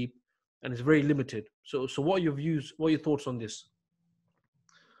to sleep, and it's very limited. So what are your views, what are your thoughts on this?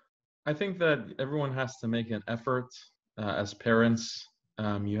 I think that everyone has to make an effort as parents.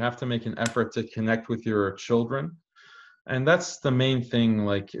 You have to make an effort to connect with your children. And that's the main thing,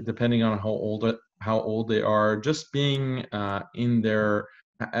 like depending on how old they are, just being in their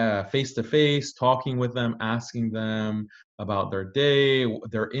face-to-face, talking with them, asking them about their day,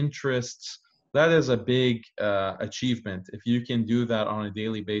 their interests. That is a big achievement if you can do that on a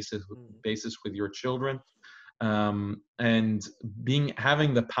daily basis with your children. And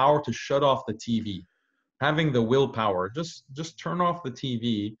having the power to shut off the TV, having the willpower, just turn off the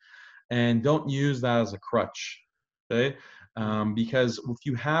TV and don't use that as a crutch. Okay? Because if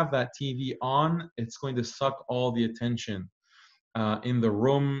you have that TV on, it's going to suck all the attention in the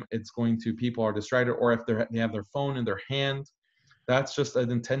room. People are distracted, or if they have their phone in their hand, that's just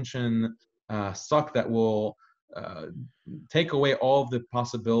an attention suck that will take away all of the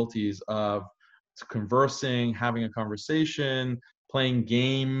possibilities of conversing, having a conversation, playing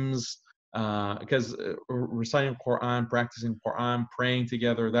games, because reciting Quran, practicing Quran, praying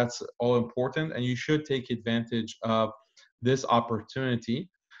together, that's all important, and you should take advantage of this opportunity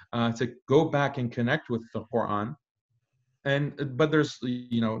to go back and connect with the Quran. But there's,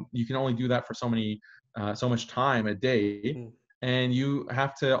 you know, you can only do that for so much time a day. And you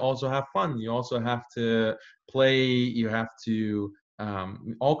have to also have fun. You also have to play. You have to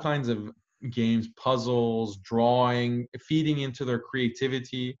all kinds of games, puzzles, drawing, feeding into their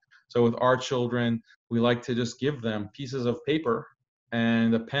creativity. So with our children, we like to just give them pieces of paper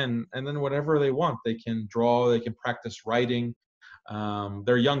and a pen, and then whatever they want, they can draw, they can practice writing.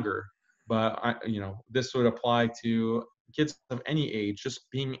 They're younger, but this would apply to kids of any age, just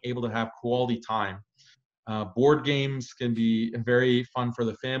being able to have quality time. Board games can be very fun for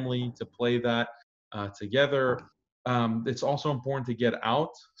the family to play that together. It's also important to get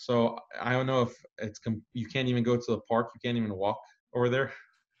out. So I don't know if you can't even go to the park. You can't even walk over there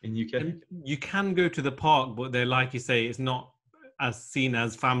in UK. And you can go to the park, but they're, like you say, it's not as seen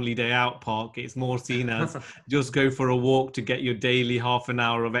as family day out park. It's more seen as just go for a walk to get your daily half an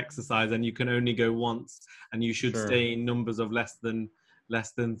hour of exercise, and you can only go once, and you should stay in numbers of less than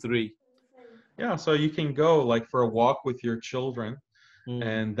 3. Yeah, so you can go like for a walk with your children,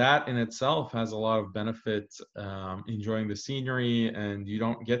 and that in itself has a lot of benefit, enjoying the scenery, and you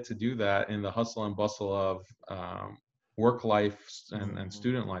don't get to do that in the hustle and bustle of work life and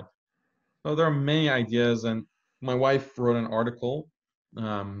student life. So there are many ideas, and my wife wrote an article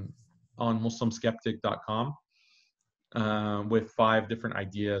on muslimskeptic.com with 5 different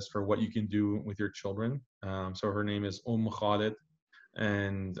ideas for what you can do with your children. So her name is Khalid,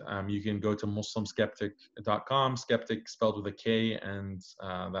 and you can go to muslimskeptic.com, skeptic spelled with a K, and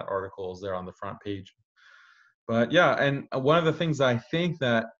that article is there on the front page. But yeah, and one of the things I think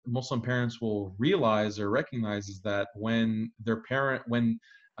that Muslim parents will realize or recognize is that when their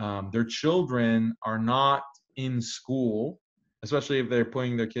children are not in school, especially if they're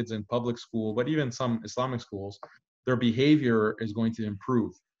putting their kids in public school, but even some Islamic schools, their behavior is going to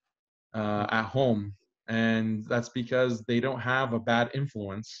improve at home. And that's because they don't have a bad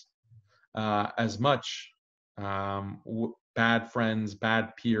influence as much, bad friends,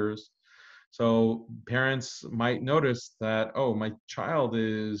 bad peers. So parents might notice that, oh, my child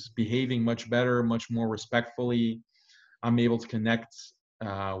is behaving much better, much more respectfully. I'm able to connect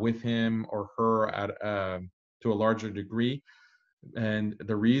with him or her to a larger degree. And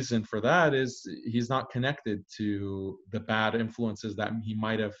the reason for that is he's not connected to the bad influences that he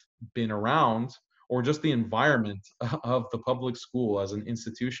might have been around, or just the environment of the public school as an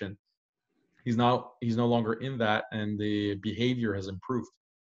institution. He's no longer in that, and the behavior has improved.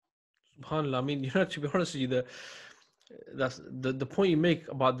 SubhanAllah. I mean, to be honest with you, that's the point you make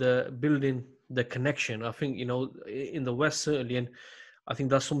about the building the connection. I think, in the West certainly, and I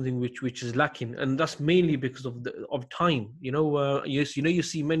think that's something which is lacking, and that's mainly because of time. You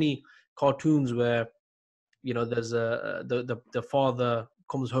see many cartoons where there's the father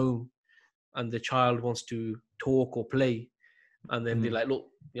comes home and the child wants to talk or play, and then they're like, look,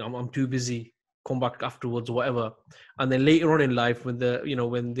 I'm too busy, come back afterwards or whatever. And then later on in life, when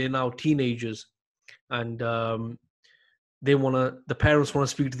when they're now teenagers, and the parents want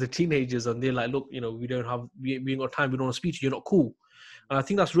to speak to the teenagers, and they're like, look, we ain't got time, we don't want to speak to you, you're not cool. And I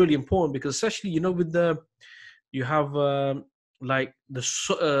think that's really important, because especially with you have like the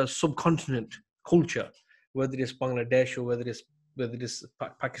subcontinent culture, whether it's Bangladesh or whether it's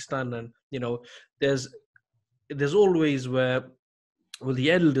Pakistan, and there's always where, well,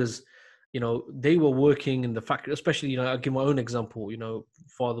 the elders, they were working in the factory, especially, I'll give my own example.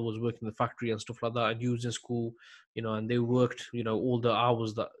 Father was working in the factory and stuff like that, and he was in school, and they worked, all the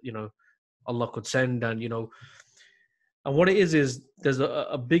hours that, Allah could send. And, and what it is there's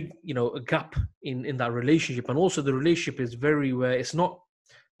a big, a gap in that relationship. And also the relationship is very, where it's not,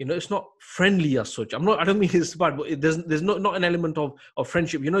 it's not friendly as such. I don't mean it's bad, but there's not an element of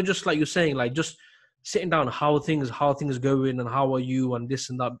friendship, just like you're saying, like just sitting down, how things going, and how are you, and this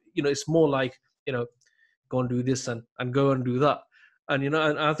and that. It's more like, go and do this and go and do that. And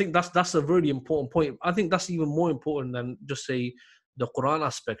and I think that's a really important point. I think that's even more important than just say the Quran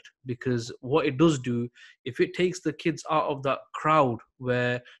aspect, because what it does do, if it takes the kids out of that crowd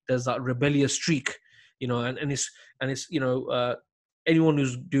where there's that rebellious streak, and it's anyone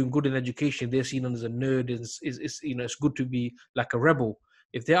who's doing good in education, they're seen as a nerd. It's good to be like a rebel.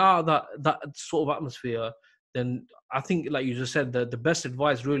 If they are that sort of atmosphere, then I think, like you just said, the best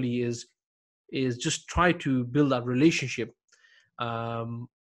advice really is just try to build that relationship. And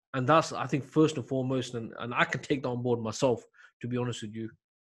that's, I think, first and foremost, and I can take that on board myself, to be honest with you.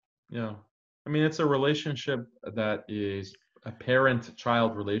 Yeah. I mean, it's a relationship that is a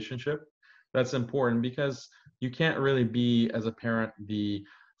parent-child relationship. That's important, because you can't really be, as a parent, the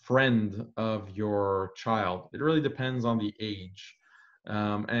friend of your child. It really depends on the age.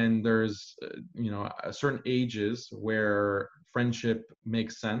 And there's, certain ages where friendship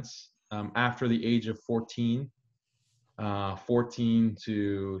makes sense. After the age of 14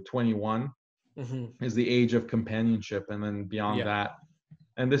 to 21 is the age of companionship. And then beyond that,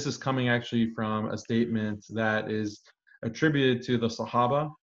 and this is coming actually from a statement that is attributed to the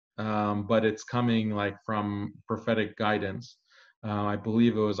Sahaba, but it's coming like from prophetic guidance. I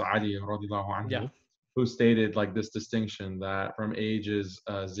believe it was Ali radiallahu anhu, who stated like this distinction, that from ages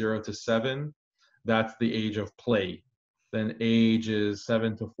 0 to 7, that's the age of play. Then ages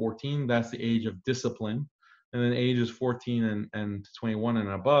 7 to 14, that's the age of discipline. And then ages 14 and 21 and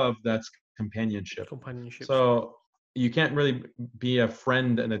above, that's companionship. So you can't really be a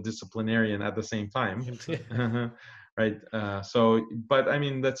friend and a disciplinarian at the same time. Right? But I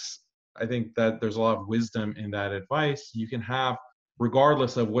mean, I think that there's a lot of wisdom in that advice. You can have,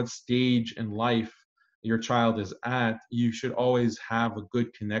 regardless of what stage in life your child is at, you should always have a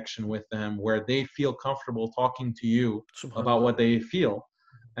good connection with them where they feel comfortable talking to you about what they feel.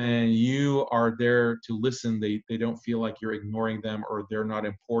 and you are there to listen, they don't feel like you're ignoring them or they're not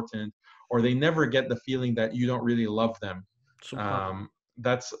important, or they never get the feeling that you don't really love them. Subhanallah.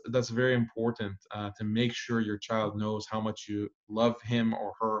 That's very important, to make sure your child knows how much you love him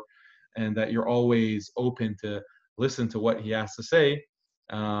or her, and that you're always open to listen to what he has to say.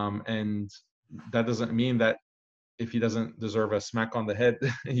 And that doesn't mean that if he doesn't deserve a smack on the head,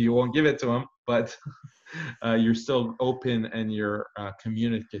 you won't give it to him, but you're still open and you're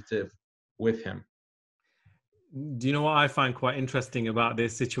communicative with him. Do you know what I find quite interesting about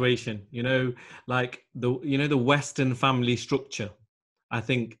this situation? Like the Western family structure. I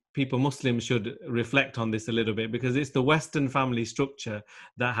think Muslims should reflect on this a little bit, because it's the Western family structure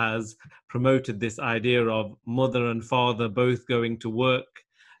that has promoted this idea of mother and father both going to work,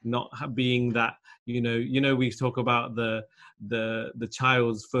 not being that, we talk about the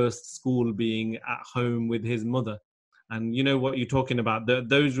child's first school being at home with his mother. And you know what you're talking about,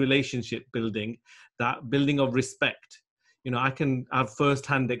 those relationship building, that building of respect. I can have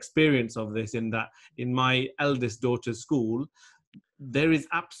first-hand experience of this, in that in my eldest daughter's school, there is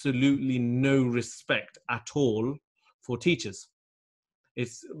absolutely no respect at all for teachers.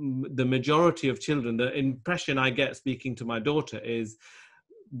 It's the majority of children, the impression I get speaking to my daughter is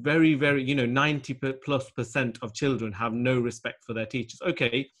very, very, 90+% of children have no respect for their teachers.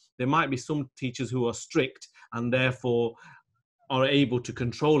 Okay, there might be some teachers who are strict and therefore are able to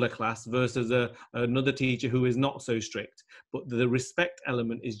control a class versus another teacher who is not so strict, but the respect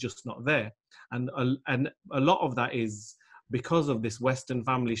element is just not there. And a lot of that is because of this Western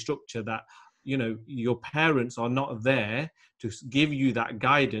family structure, that your parents are not there to give you that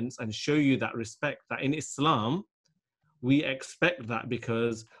guidance and show you that respect. That in Islam we expect that,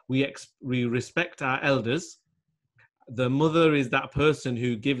 because we respect our elders. The mother is that person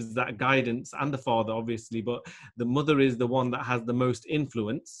who gives that guidance, and the father obviously, but the mother is the one that has the most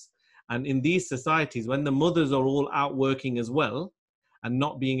influence. And in these societies, when the mothers are all out working as well and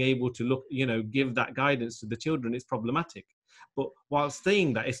not being able to give that guidance to the children, it's problematic. But while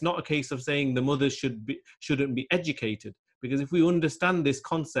saying that, it's not a case of saying the mothers shouldn't be educated, because if we understand this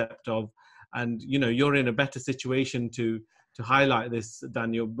concept of, and you're in a better situation to highlight this,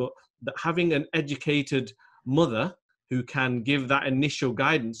 Daniel, but that having an educated mother who can give that initial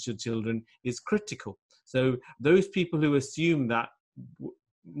guidance to children is critical. So those people who assume that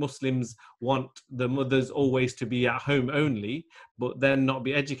Muslims want the mothers always to be at home only, but then not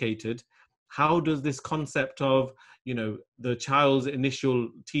be educated, how does this concept of, the child's initial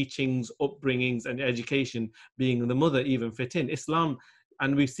teachings, upbringings, and education being the mother even fit in? Islam,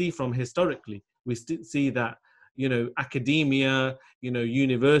 and we see from historically, we see that, academia,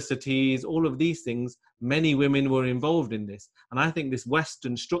 universities, all of these things, many women were involved in this. And I think this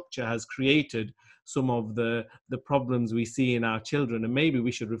Western structure has created some of the problems we see in our children. And maybe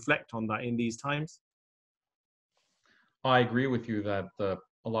we should reflect on that in these times. I agree with you that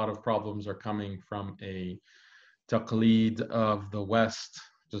a lot of problems are coming from a taqleed of the West,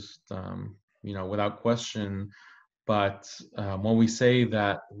 just, without question. But when we say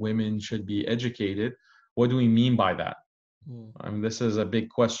that women should be educated, what do we mean by that? I mean, this is a big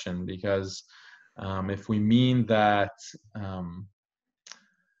question, because if we mean that,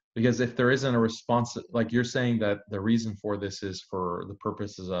 because if there isn't a response, like you're saying that the reason for this is for the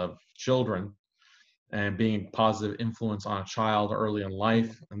purposes of children and being a positive influence on a child early in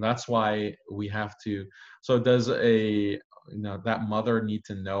life, and that's why we have to. So does that mother need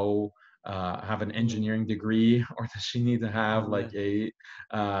to know, have an engineering degree, or does she need to have like a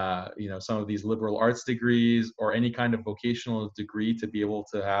some of these liberal arts degrees or any kind of vocational degree to be able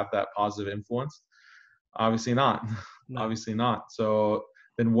to have that positive influence? Obviously not. No. Obviously not. So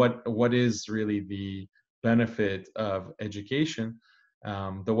then what is really the benefit of education?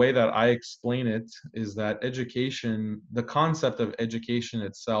 The way that I explain it is that education, the concept of education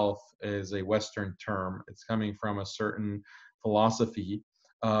itself, is a Western term. It's coming from a certain philosophy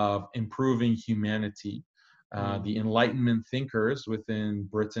of improving humanity. The Enlightenment thinkers within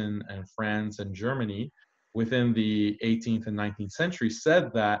Britain and France and Germany within the 18th and 19th century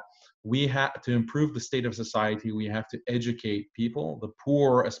said that we have to improve the state of society. We have to educate people, the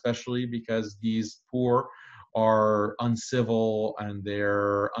poor especially, because these poor are uncivil and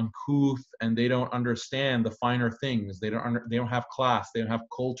they're uncouth and they don't understand the finer things. They don't have class. They don't have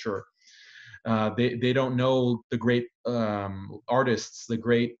culture. They don't know the great artists, the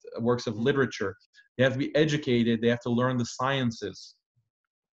great works of literature. They have to be educated. They have to learn the sciences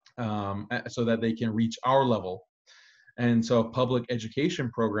so that they can reach our level. And so a public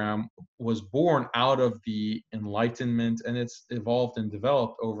education program was born out of the Enlightenment, and it's evolved and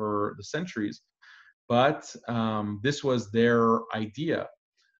developed over the centuries. But this was their idea.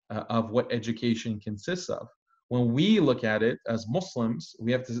 of what education consists of. When we look at it as Muslims,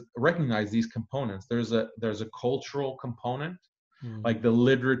 we have to recognize these components. There's a cultural component, like the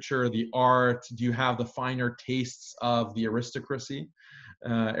literature, the art. Do you have the finer tastes of the aristocracy?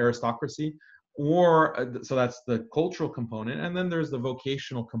 Or so that's the cultural component, and then there's the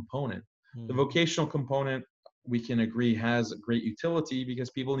vocational component. The vocational component, we can agree, has great utility because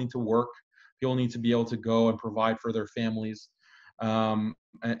people need to work, people need to be able to go and provide for their families, and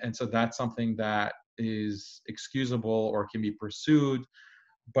so that's something that is excusable or can be pursued.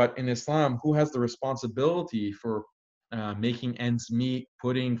 But in Islam, who has the responsibility for making ends meet,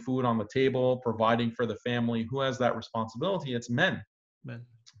 putting food on the table, providing for the family? Who has that responsibility? It's men. Men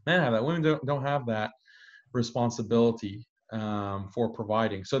have that. Women don't have that responsibility for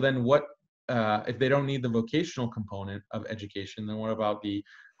providing. So then what, if they don't need the vocational component of education, then what about the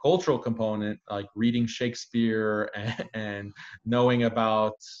cultural component, like reading Shakespeare and knowing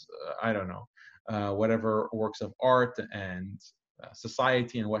about, I don't know, whatever works of art and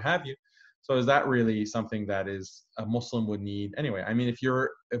society and what have you? So is that really something that is a Muslim would need anyway? I mean, if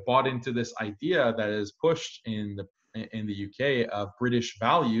you're bought into this idea that is pushed in the UK of British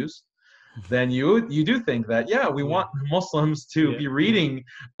values, then you do think that, yeah, we want Muslims to be reading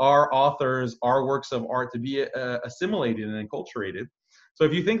our authors, our works of art, to be assimilated and enculturated. So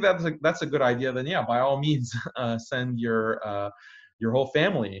if you think that's a good idea, then yeah, by all means, send your whole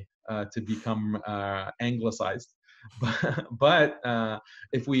family to become anglicized. But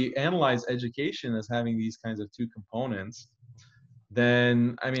if we analyze education as having these kinds of two components,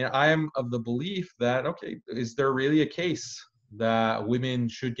 then I mean, I am of the belief that, okay, is there really a case that women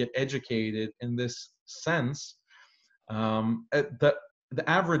should get educated in this sense? The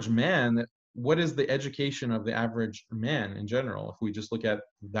average man, what is the education of the average man in general? If we just look at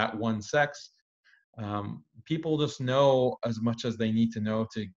that one sex, people just know as much as they need to know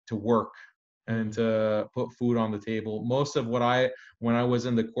to work and to put food on the table. Most of what when I was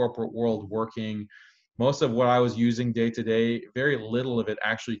in the corporate world working, most of what I was using day to day, very little of it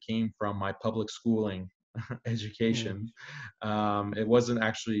actually came from my public schooling education. It wasn't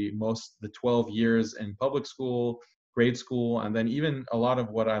actually the 12 years in public school, grade school, and then even a lot of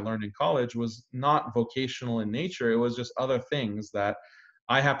what I learned in college was not vocational in nature. It was just other things that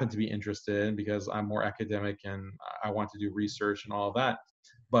I happen to be interested in because I'm more academic and I want to do research and all of that.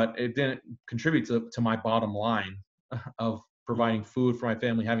 But it didn't contribute to my bottom line of providing food for my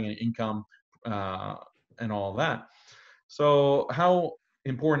family, having an income, and all of that. So how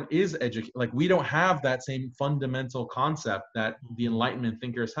important is education? Like, we don't have that same fundamental concept that the Enlightenment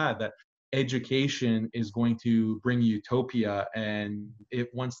thinkers had, that education is going to bring utopia, and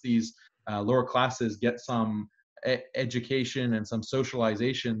once these lower classes get some education and some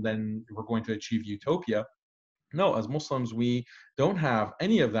socialization, then we're going to achieve utopia. No, as Muslims, we don't have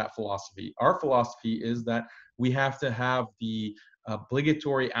any of that philosophy. Our philosophy is that we have to have the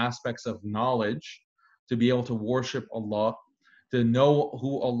obligatory aspects of knowledge to be able to worship Allah, to know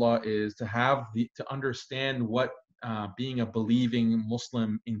who Allah is, to understand what being a believing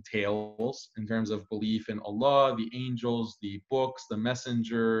Muslim entails in terms of belief in Allah, the angels, the books, the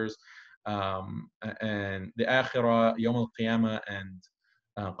messengers, and the Akhirah, Yawm al-Qiyamah, and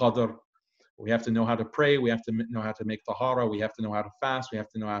Qadr. We have to know how to pray. We have to know how to make tahara. We have to know how to fast. We have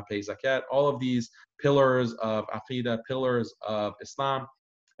to know how to pay zakat. All of these pillars of aqidah, pillars of Islam.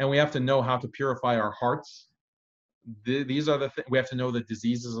 And we have to know how to purify our hearts. These are the things. We have to know the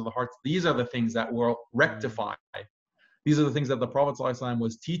diseases of the heart. These are the things that will rectify. These are the things that the Prophet ﷺ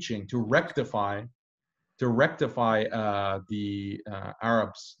was teaching to rectify the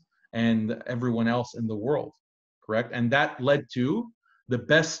Arabs and everyone else in the world. Correct? And that led to the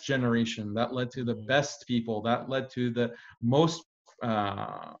best generation, that led to the best people, that led to the most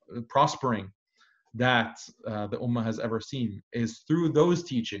prospering that the Ummah has ever seen, is through those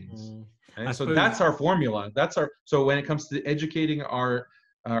teachings. Okay? So that's our formula. So when it comes to educating our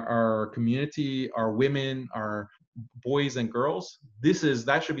community, our women, our boys and girls,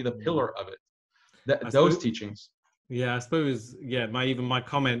 that should be the pillar of it. Those teachings. Yeah, I suppose, my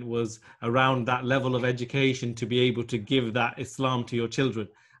comment was around that level of education to be able to give that Islam to your children.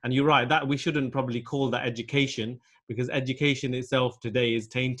 And you're right, that we shouldn't probably call that education, because education itself today is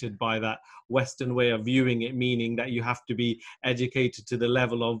tainted by that Western way of viewing it, meaning that you have to be educated to the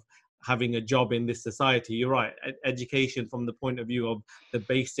level of having a job in this society. You're right, education from the point of view of the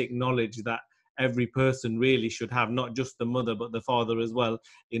basic knowledge that every person really should have, not just the mother, but the father as well,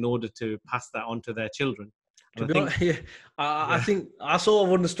 in order to pass that on to their children. I think I sort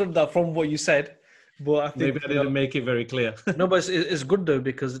of understood that from what you said, but I think maybe I didn't make it very clear. No, but it's good though,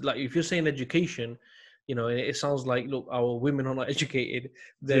 because like if you're saying education, it sounds like, look, our women are not educated,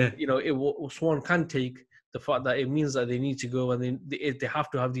 Yeah. then one can take the fact that it means that they need to go and they have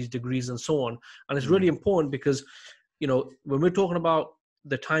to have these degrees and so on. And it's really important because, when we're talking about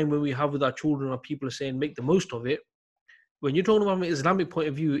the time when we have with our children, and people are saying make the most of it, when you're talking about from an Islamic point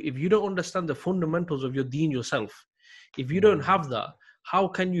of view, if you don't understand the fundamentals of your deen yourself, if you don't have that, how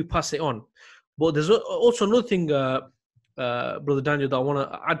can you pass it on? But there's also another thing, Brother Daniel, that I want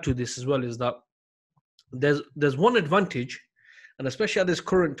to add to this as well, is that there's one advantage, and especially at this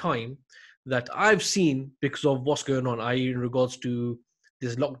current time, that I've seen because of what's going on, i.e. in regards to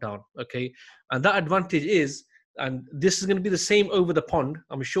this lockdown, okay? And that advantage is, and this is going to be the same over the pond,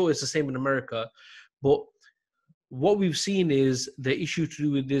 I'm sure it's the same in America, but what we've seen is the issue to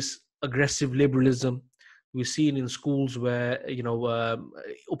do with this aggressive liberalism. We've seen in schools where,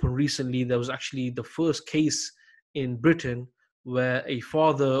 up and recently, there was actually the first case in Britain where a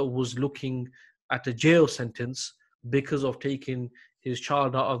father was looking at a jail sentence because of taking his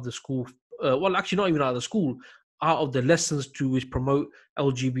child out of the school. Well, actually, not even out of the school, out of the lessons to which promote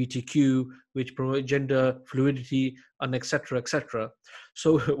LGBTQ, which promote gender fluidity, and etc., etc.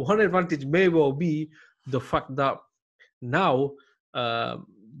 So one advantage may well be the fact that now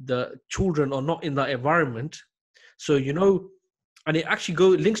the children are not in that environment. So, and it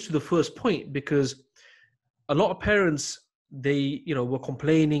actually links to the first point, because a lot of parents, they, were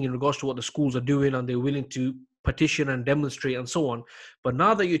complaining in regards to what the schools are doing, and they're willing to petition and demonstrate and so on. But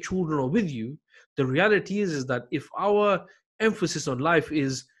now that your children are with you, the reality is that if our emphasis on life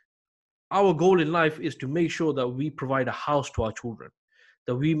is, our goal in life is to make sure that we provide a house to our children,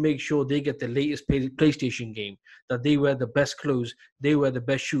 that we make sure they get the latest PlayStation game, that they wear the best clothes, they wear the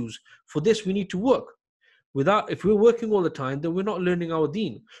best shoes. For this, we need to work. If we're working all the time, then we're not learning our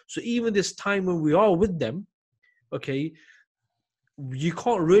deen. So even this time when we are with them, okay, you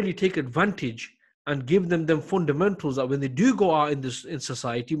can't really take advantage and give them fundamentals that when they do go out in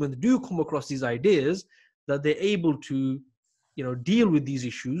society, when they do come across these ideas, that they're able to, deal with these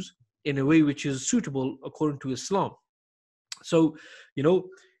issues in a way which is suitable according to Islam. So,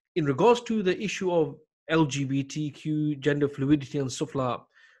 in regards to the issue of LGBTQ, gender fluidity and stuff like that,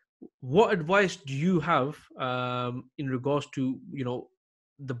 what advice do you have in regards to,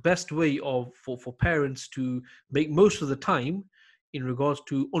 the best way for parents to make most of the time in regards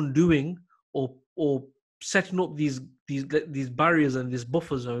to undoing or setting up these barriers and this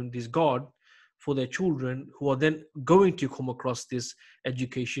buffer zone, this guard for their children who are then going to come across this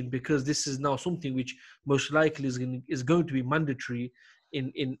education, because this is now something which most likely is going to be mandatory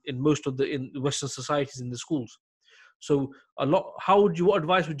in most of in Western societies in the schools. So what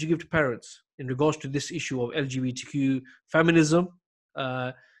advice would you give to parents in regards to this issue of LGBTQ, feminism,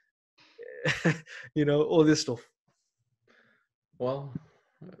 all this stuff? Well,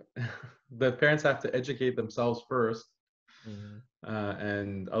 the parents have to educate themselves first,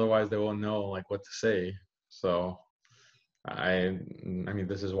 and otherwise they won't know like what to say. So I mean,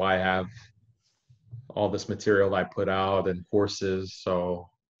 this is why I have all this material I put out and courses, so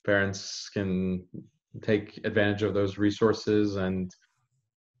parents can take advantage of those resources and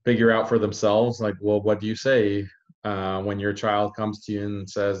figure out for themselves, like, well, what do you say when your child comes to you and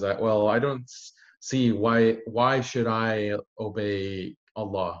says that, well, I don't see why should I obey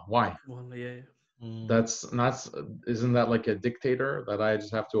Allah? Why? Well, yeah. That's not, isn't that like a dictator that I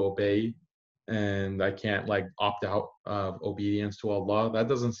just have to obey and I can't like opt out of obedience to Allah? That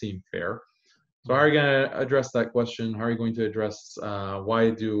doesn't seem fair. So how are you going to address that question? How are you going to address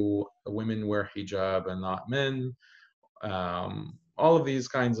why do women wear hijab and not men? All of these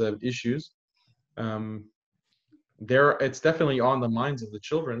kinds of issues. It's definitely on the minds of the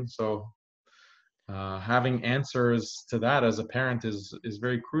children. So having answers to that as a parent is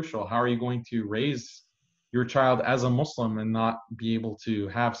very crucial. How are you going to raise your child as a Muslim and not be able to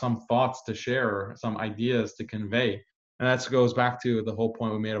have some thoughts to share, some ideas to convey? And that goes back to the whole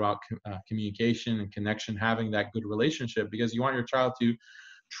point we made about communication and connection, having that good relationship, because you want your child to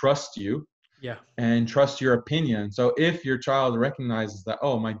trust you, and trust your opinion. So if your child recognizes that,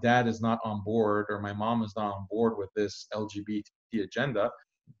 oh, my dad is not on board or my mom is not on board with this LGBT agenda,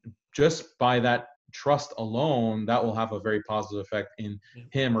 just by that trust alone, that will have a very positive effect in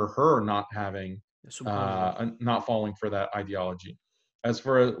him or her not having, not falling for that ideology. As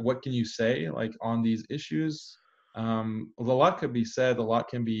for what can you say, like on these issues, a lot could be said, a lot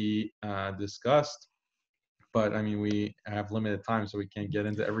can be discussed, but I mean, we have limited time, so we can't get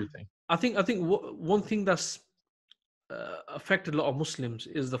into everything. I think one thing that's affected a lot of Muslims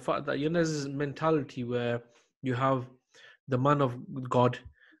is the fact that there's this mentality where you have the man of God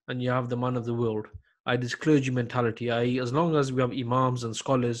and you have the man of the world. This clergy mentality, i.e., as long as we have imams and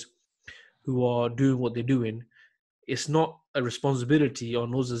scholars, who are doing what they're doing, it's not a responsibility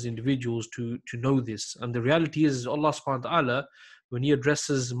on us as individuals to know this. And the reality is Allah subhanahu wa ta'ala, when he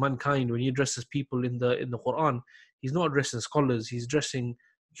addresses mankind, when he addresses people in the Quran, he's not addressing scholars, he's addressing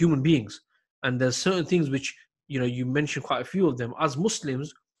human beings. And there's certain things which, you mentioned quite a few of them. As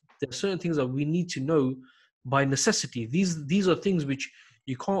Muslims, there are certain things that we need to know by necessity. These are things which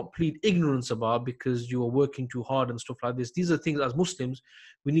you can't plead ignorance about because you are working too hard and stuff like this. These are things as Muslims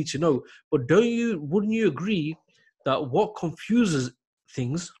we need to know. But wouldn't you agree that what confuses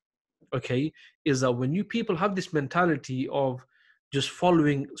things, okay, is that when you people have this mentality of just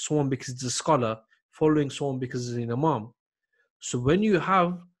following someone because it's a scholar, following someone because it's an imam. So when you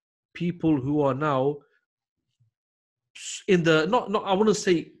have people who are now in the not I want to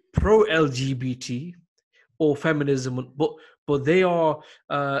say pro LGBT or feminism, but they are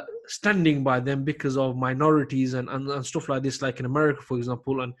standing by them because of minorities and stuff like this, like in America, for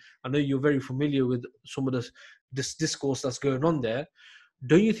example. And I know you're very familiar with some of this discourse that's going on there.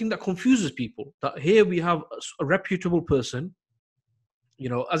 Don't you think that confuses people? That here we have a reputable person,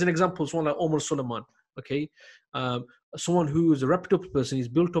 as an example, someone like Omar Suleiman, okay, someone who is a reputable person. He's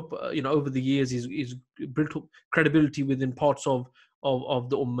built up, over the years. He's built up credibility within parts of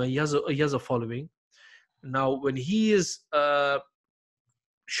the Ummah. He has a following. Now, when he is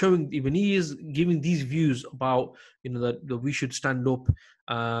when he is giving these views about, that we should stand up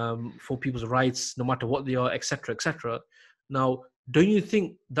for people's rights, no matter what they are, etc., etc. Now, don't you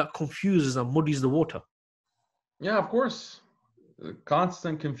think that confuses and muddies the water? Yeah, of course.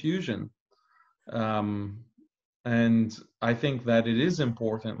 Constant confusion. And I think that it is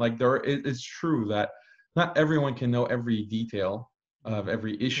important. Like it's true that not everyone can know every detail of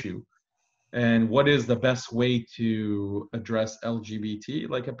every issue. And what is the best way to address LGBT?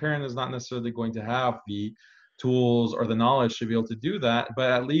 Like a parent is not necessarily going to have the tools or the knowledge to be able to do that,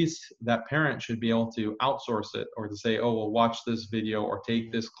 but at least that parent should be able to outsource it, or to say, oh, well, watch this video or take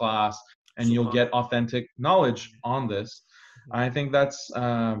this class and you'll get authentic knowledge on this. I think that's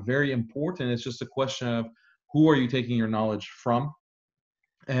very important. It's just a question of who are you taking your knowledge from,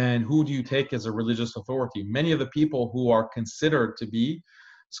 and who do you take as a religious authority? Many of the people who are considered to be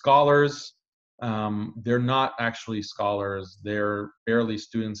scholars, they're not actually scholars. They're barely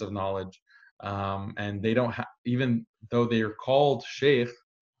students of knowledge. And they don't have, even though they are called sheikh,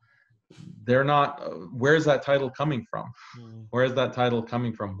 they're not, where's that title coming from? Where's that title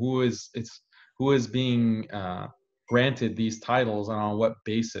coming from? Who is being granted these titles, and on what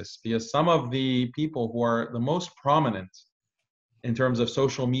basis? Because some of the people who are the most prominent in terms of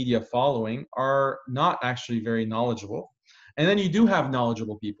social media following are not actually very knowledgeable. And then you do have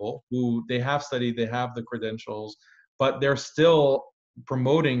knowledgeable people who they have studied, they have the credentials, but they're still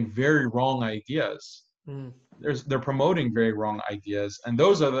promoting very wrong ideas. They're promoting very wrong ideas. And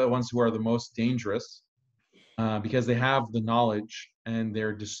those are the ones who are the most dangerous because they have the knowledge and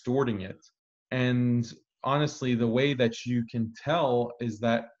they're distorting it. And honestly, the way that you can tell is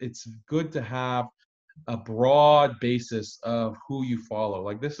that it's good to have a broad basis of who you follow.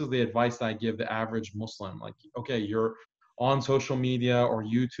 Like, this is the advice I give the average Muslim. Like, okay, you're on social media or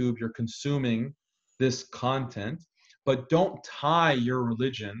YouTube, you're consuming this content, but don't tie your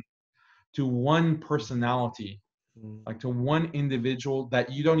religion to one personality, like to one individual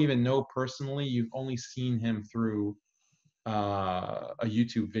that you don't even know personally. You've only seen him through a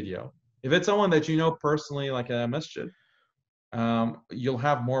YouTube video. If it's someone that you know personally, like a masjid, you'll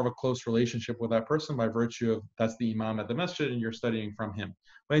have more of a close relationship with that person by virtue of that's the imam at the masjid and you're studying from him.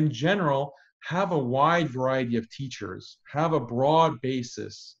 But in general, have a wide variety of teachers, have a broad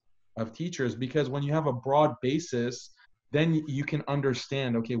basis of teachers, because when you have a broad basis, then you can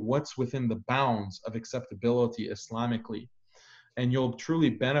understand, okay, what's within the bounds of acceptability Islamically, and you'll truly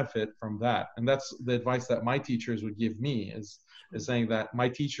benefit from that. And that's the advice that my teachers would give me, is saying that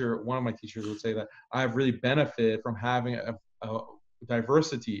one of my teachers would say that I've really benefited from having a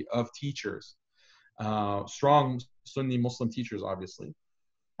diversity of teachers, strong Sunni Muslim teachers, obviously,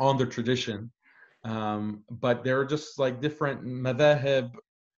 on their tradition, but they're just like different madhahib,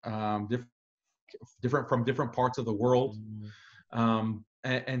 different from different parts of the world.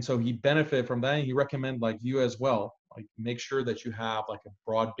 And so he benefited from that, and he recommended, like, you as well, like, make sure that you have like a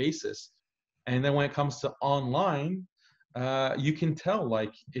broad basis. And then when it comes to online, you can tell,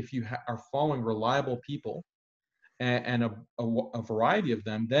 like, if you are following reliable people and a variety of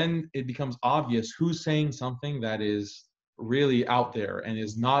them, then it becomes obvious who's saying something that is really out there and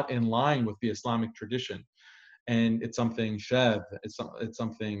is not in line with the Islamic tradition, and it's something shadh, it's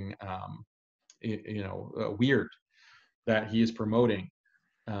something weird that he is promoting.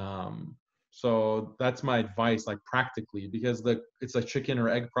 So that's my advice, like practically, because it's a chicken or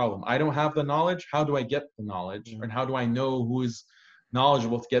egg problem. I don't have the knowledge. How do I get the knowledge? And how do I know who is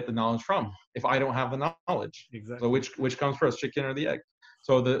knowledgeable to get the knowledge from if I don't have the knowledge? Exactly. So which comes first, chicken or the egg?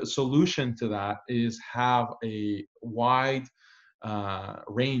 So the solution to that is have a wide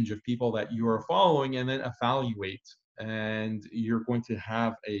range of people that you are following, and then evaluate. And you're going to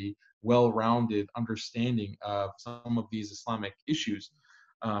have a well-rounded understanding of some of these Islamic issues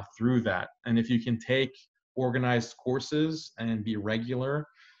through that. And if you can take organized courses and be regular,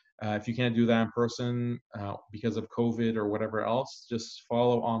 if you can't do that in person because of COVID or whatever else, just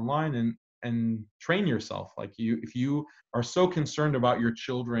follow online and train yourself. Like if you are so concerned about your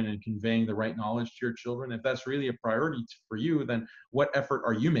children and conveying the right knowledge to your children, if that's really a priority for you, then what effort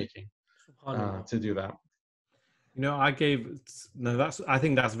are you making to do that? You know, I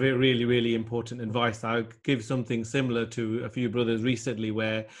think that's really, really important advice. I give something similar to a few brothers recently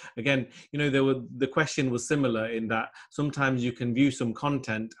where, again, you know, the question was similar in that sometimes you can view some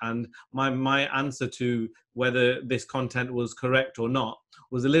content, and my answer to whether this content was correct or not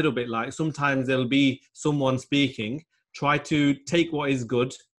was a little bit like, sometimes there'll be someone speaking, try to take what is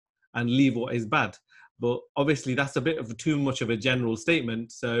good and leave what is bad. But obviously that's a bit of too much of a general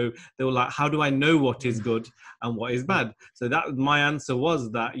statement. So they were like, how do I know what is good and what is bad? So that my answer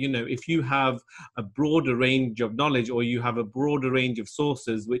was that, you know, if you have a broader range of knowledge, or you have a broader range of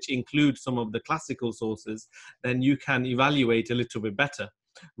sources, which include some of the classical sources, then you can evaluate a little bit better.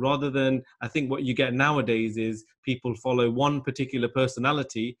 Rather than, I think what you get nowadays is people follow one particular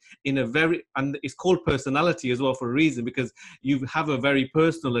personality in a very, and it's called personality as well for a reason, because you have a very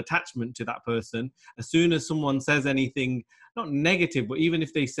personal attachment to that person. As soon as someone says anything, not negative, but even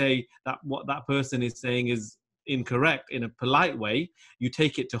if they say that what that person is saying is incorrect in a polite way, you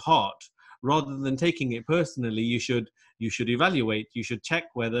take it to heart. Rather than taking it personally, you should evaluate, you should check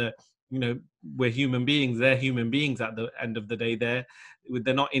whether, you know, we're human beings, they're human beings at the end of the day, they're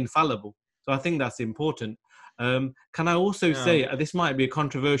not infallible. So I think that's important. Can I also say, this might be a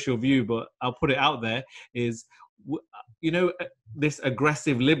controversial view, but I'll put it out there, is, you know, this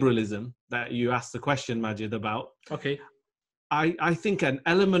aggressive liberalism that you asked the question, Majid, about. Okay. I think an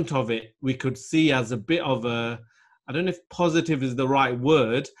element of it we could see as a bit of a, I don't know if positive is the right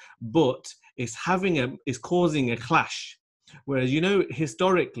word, but it's causing a clash. Whereas, you know,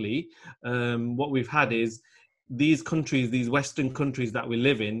 historically, what we've had is these countries, these Western countries that we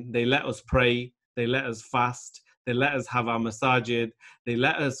live in, they let us pray, they let us fast, they let us have our masajid, they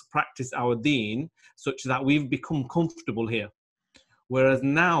let us practice our deen, such that we've become comfortable here. Whereas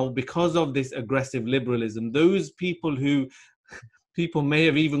now, because of this aggressive liberalism, those people who people may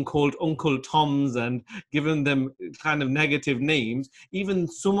have even called Uncle Toms and given them kind of negative names, even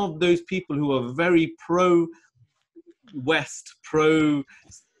some of those people who are very pro-West,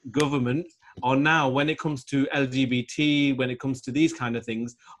 pro-government, are now, when it comes to LGBT, when it comes to these kind of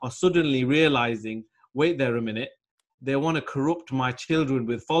things, are suddenly realizing, wait there a minute, they want to corrupt my children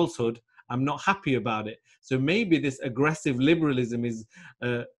with falsehood. I'm not happy about it. So maybe this aggressive liberalism is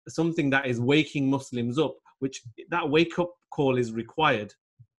something that is waking Muslims up, which that wake-up call is required.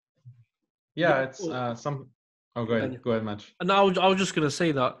 Yeah, it's some... Oh, go ahead, Match. And I was just going to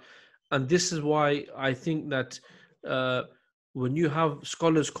say that, and this is why I think that when you have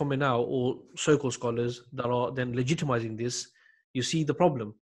scholars coming out, or so-called scholars that are then legitimizing this, you see the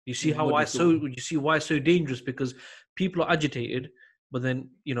problem. You see why it's so dangerous, because people are agitated, but then,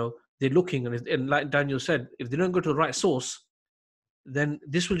 you know, they're looking, and like Daniel said, if they don't go to the right source, then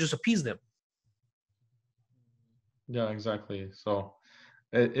this will just appease them. Yeah, exactly. So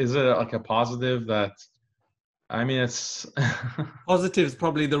is it like a positive that, I mean, it's positive is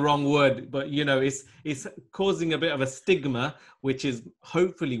probably the wrong word, but, you know, it's causing a bit of a stigma, which is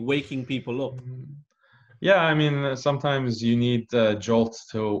hopefully waking people up. Yeah, I mean, sometimes you need a jolt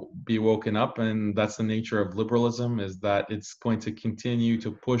to be woken up, and that's the nature of liberalism, is that it's going to continue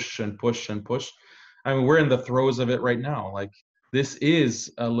to push and push and push. I mean, we're in the throes of it right now. Like, this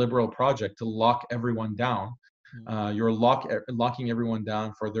is a liberal project to lock everyone down. You're locking everyone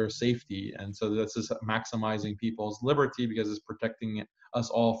down for their safety, and so this is maximizing people's liberty, because it's protecting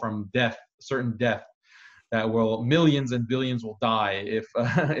us all from death, certain death, that millions and billions will die if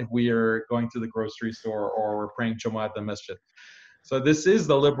we are going to the grocery store or we're praying Jummah at the masjid. So this is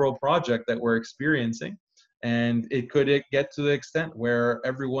the liberal project that we're experiencing, and it could get to the extent where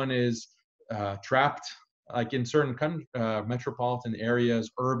everyone is trapped, like in certain metropolitan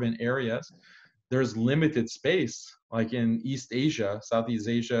areas, urban areas. There's limited space, like in East Asia, Southeast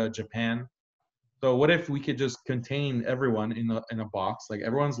Asia, Japan. So what if we could just contain everyone in a box, like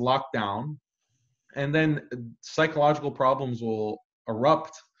everyone's locked down, and then psychological problems will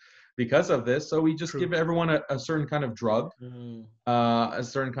erupt because of this. So we just True. give everyone a certain kind of drug, a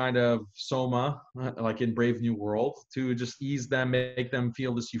certain kind of soma, like in Brave New World, to just ease them, make them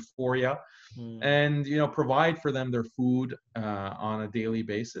feel this euphoria, and provide for them their food on a daily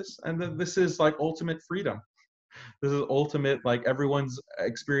basis. And this is like ultimate freedom. This is ultimate, like everyone's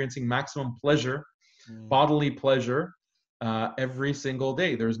experiencing maximum pleasure, bodily pleasure, every single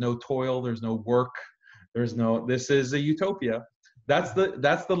day. There's no toil, there's no work, this is a utopia. That's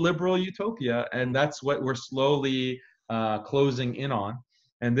the liberal utopia, and that's what we're slowly closing in on.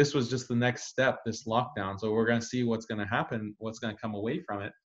 And this was just the next step, this lockdown. So we're going to see what's going to happen, what's going to come away from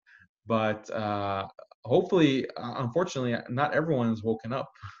it. But hopefully, unfortunately, not everyone's woken up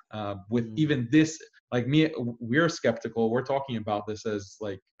with even this. Like me, we're skeptical. We're talking about this as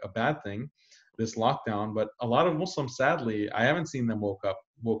like a bad thing, this lockdown. But a lot of Muslims, sadly, I haven't seen them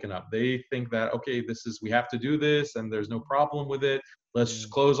woken up. They think that, okay, we have to do this, and there's no problem with it. Let's just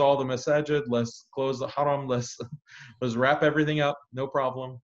close all the masajid. Let's close the haram. Let's wrap everything up. No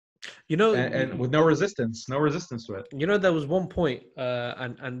problem. And with no resistance to it. There was one point,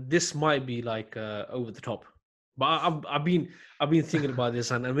 and this might be like over the top, but I've been thinking about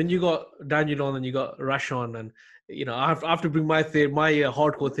this, and when you got Daniel on and you got Rash on, and I have to bring my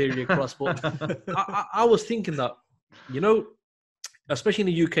hardcore theory across. But I was thinking that, especially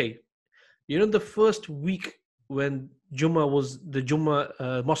in the UK, the first week when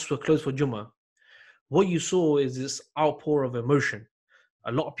Jummah mosques were closed for Jummah, what you saw is this outpour of emotion.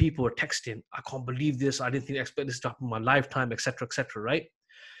 A lot of people were texting, I can't believe this, I didn't expect this to happen in my lifetime, etc., right?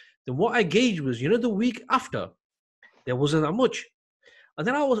 Then what I gauged was, the week after, there wasn't that much. And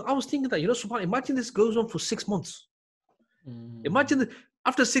then I was thinking that, subhanAllah, imagine this goes on for 6 months. Imagine that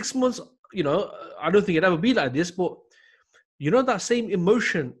after 6 months, I don't think it'd ever be like this, but that same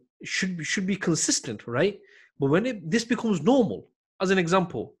emotion should be consistent, right? But when this becomes normal, as an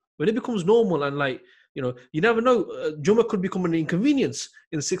example, when it becomes normal and like, you never know, Jummah could become an inconvenience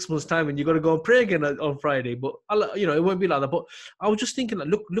in 6 months' time, and you got to go and pray again on Friday. But it won't be like that. But I was just thinking, like,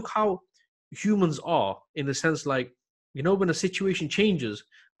 look how humans are, in the sense, like, when a situation changes,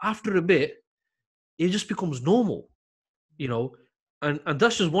 after a bit, it just becomes normal, and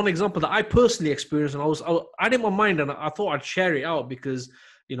that's just one example that I personally experienced, and I had in my mind, and I thought I'd share it out because,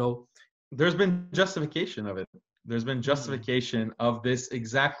 there's been justification of it. There's been justification of this,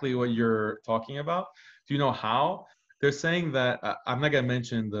 exactly what you're talking about. Do you know how? They're saying that, I'm not going to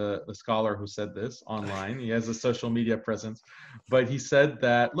mention the scholar who said this online. He has a social media presence. But he said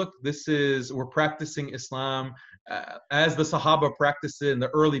that, look, we're practicing Islam as the Sahaba practiced it in the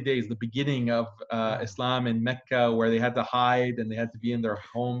early days, the beginning of Islam in Mecca, where they had to hide and they had to be in their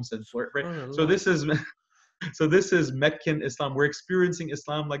homes. And so this is Meccan Islam. We're experiencing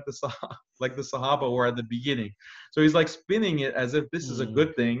Islam like the Sahaba were at the beginning. So he's like spinning it as if this is a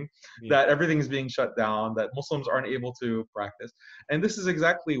good thing, that everything is being shut down, that Muslims aren't able to practice. And this is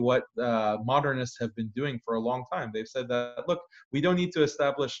exactly what modernists have been doing for a long time. They've said that, look, we don't need to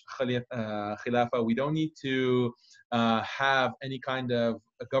establish Khilafah. We don't need to have any kind of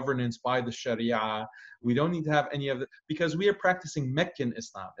governance by the Sharia. We don't need to have any of it, because we are practicing Meccan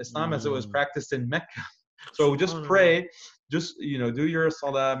Islam as it was practiced in Mecca. So just pray, just do your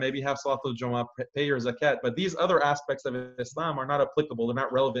salah, maybe have salatul Jummah, pay your zakat. But these other aspects of Islam are not applicable. They're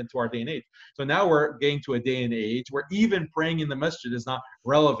not relevant to our day and age. So now we're getting to a day and age where even praying in the masjid is not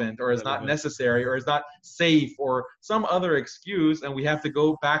relevant, or is not necessary, or is not safe, or some other excuse, and we have to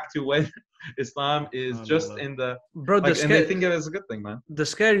go back to when Islam is just in the and they think it is a good thing, man. The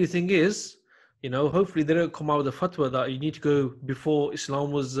scary thing is, hopefully they don't come out with a fatwa that you need to go before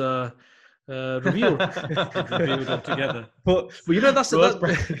Islam was revealed altogether. But that's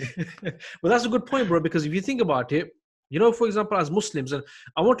a good point, bro, because if you think about it, for example, as Muslims, and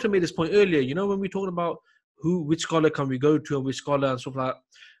I wanted to make this point earlier, when we talked about which scholar can we go to and which scholar and stuff like that,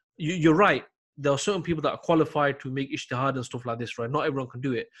 you're right, there are certain people that are qualified to make ijtihad and stuff like this, right? Not everyone can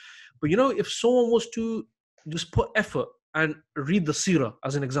do it. But if someone was to just put effort and read the seerah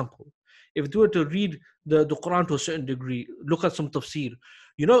as an example, if they were to read the Quran to a certain degree, look at some tafsir,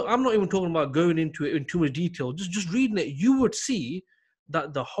 I'm not even talking about going into it in too much detail, just reading it, you would see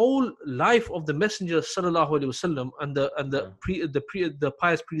that the whole life of the Messenger sallallahu alaihi wasallam and the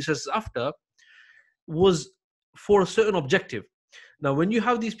pious predecessors after was for a certain objective. Now, when you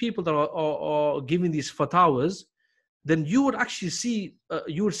have these people that are giving these fatwas, then you would actually see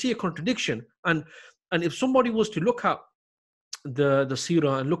a contradiction. And if somebody was to look at the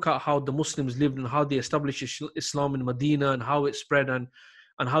seerah and look at how the Muslims lived and how they established Islam in Medina and how it spread and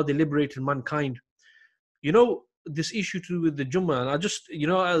how they liberated mankind, this issue to do with the Jummah, and I just,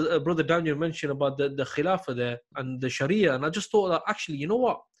 as Brother Daniel mentioned about the Khilafah there and the Sharia, and I just thought that actually,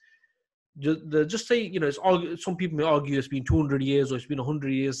 just say, you know, some people may argue it's been 200 years or it's been 100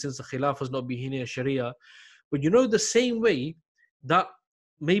 years since the Khilafah has not been here, Sharia. But you know, the same way that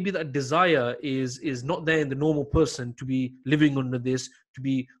maybe that desire is not there in the normal person to be living under this, to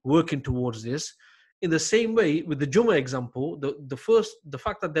be working towards this. In the same way, with the Jummah example, the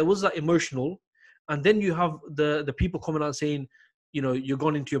fact that there was that emotional, and then you have the people coming out saying, you know, you're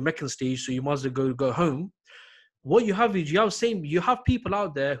gone into your Meccan stage, so you might as well go home. What you have is you have people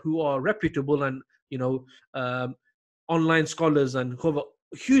out there who are reputable and, you know, online scholars and who have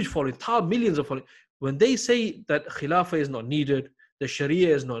a huge following, millions of following. When they say that Khilafah is not needed, the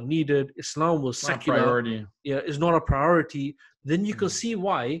Sharia is not needed, Islam was secular, priority. Yeah, is not a priority, then you can see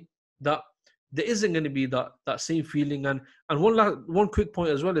why that there isn't going to be that same feeling. And one quick point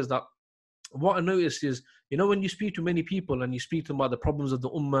as well is that what I noticed is, you know, when you speak to many people and you speak to them about the problems of the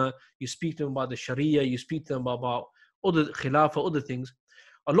Ummah, you speak to them about the Sharia, you speak to them about other Khilafah, other things,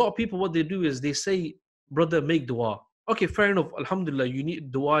 a lot of people, what they do is they say, brother, make dua. Okay, fair enough. Alhamdulillah, you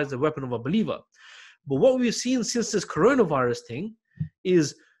need dua as the weapon of a believer. But what we've seen since this coronavirus thing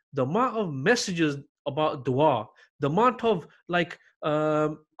is the amount of messages about dua, the amount of like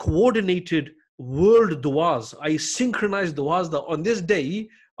coordinated world duas, synchronized duas, that on this day,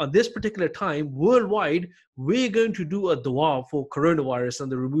 on this particular time, worldwide, we're going to do a dua for coronavirus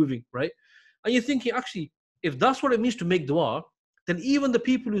and the removing, right? And you're thinking, actually, if that's what it means to make dua, then even the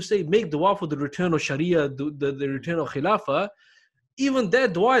people who say make dua for the return of Sharia, the return of Khilafah, even their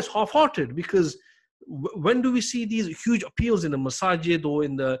dua is half-hearted, because when do we see these huge appeals in the masajid or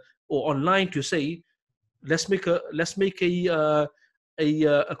online to say, let's make a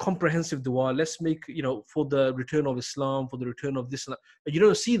comprehensive dua, let's make, you know, for the return of Islam, for the return of this and that. You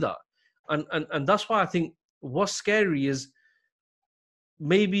don't see that. And that's why I think what's scary is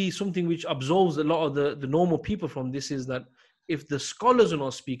maybe something which absolves a lot of the normal people from this is that if the scholars are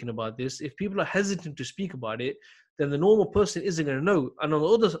not speaking about this, if people are hesitant to speak about it, then the normal person isn't going to know. And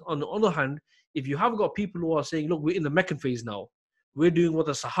on the other hand, if you have got people who are saying, look, we're in the Meccan phase now, we're doing what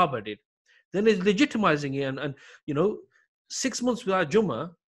the Sahaba did, then it's legitimizing it. And you know, 6 months without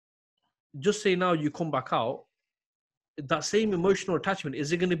Jummah, just say now you come back out, that same emotional attachment,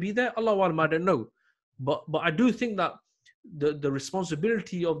 is it going to be there? Allah Alam, I don't know. But I do think that the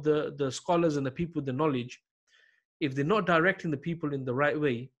responsibility of the scholars and the people with the knowledge, if they're not directing the people in the right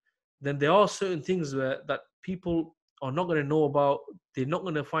way, then there are certain things that people are not going to know about. They're not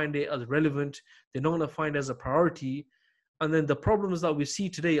going to find it as relevant. They're not going to find it as a priority. And then the problems that we see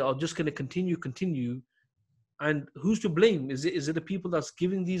today are just going to continue. And who's to blame? Is it the people that's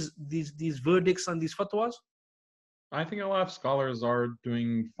giving these verdicts and these fatwas? I think a lot of scholars are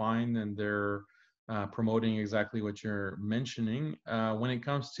doing fine, and they're promoting exactly what you're mentioning. When it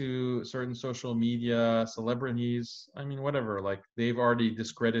comes to certain social media celebrities, I mean, whatever, like they've already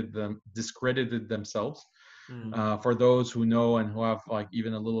discredited themselves. For those who know and who have like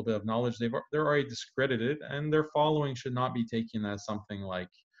even a little bit of knowledge, they're already discredited, and their following should not be taken as something like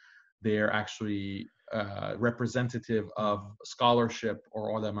they're actually representative of scholarship or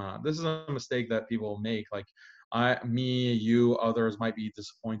ulama. This is a mistake that people make. Like you, others might be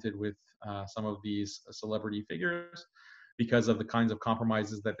disappointed with some of these celebrity figures because of the kinds of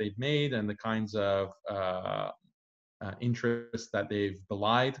compromises that they've made and the kinds of interests that they've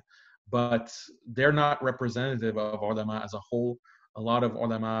belied. But they're not representative of ulama as a whole. A lot of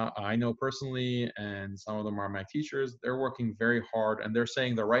ulama I know personally, and some of them are my teachers, they're working very hard and they're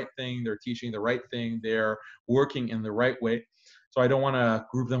saying the right thing, they're teaching the right thing, they're working in the right way. So I don't want to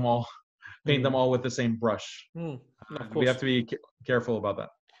group them all, paint them all with the same brush. We have to be careful about that.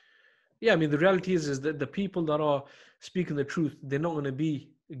 Yeah, I mean, the reality is that the people that are speaking the truth, they're not going to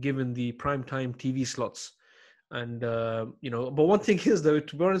be given the primetime TV slots. And, you know, but one thing is, though,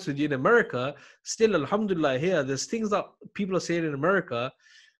 to be honest with you, in America, still, alhamdulillah, here, there's things that people are saying in America,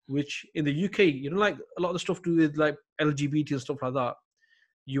 which in the UK, you know, like a lot of the stuff to do with like LGBT and stuff like that,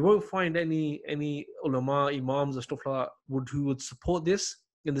 you won't find any ulama, imams and stuff like that who would support this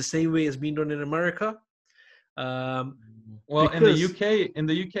in the same way it's been done in America. Well, in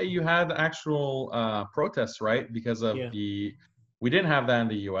the UK, you had actual protests, right? Because of we didn't have that in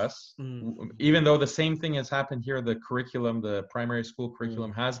the US. Even though the same thing has happened here, the curriculum, the primary school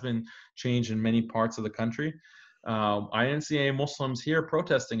curriculum has been changed in many parts of the country. I didn't see any Muslims here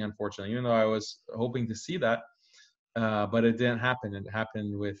protesting, unfortunately, even though I was hoping to see that. But it didn't happen. It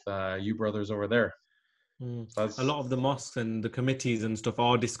happened with you brothers over there. So a lot of the mosques and the committees and stuff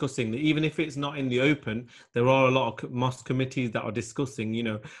are discussing, even if it's not in the open, there are a lot of mosque committees that are discussing, you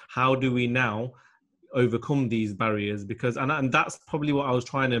know, how do we now overcome these barriers? Because and that's probably what I was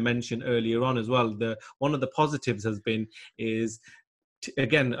trying to mention earlier on as well. One of the positives has been is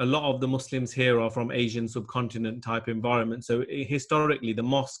again, a lot of the Muslims here are from Asian subcontinent type environment. So historically, the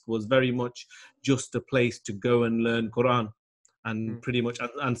mosque was very much just a place to go and learn Quran and pretty much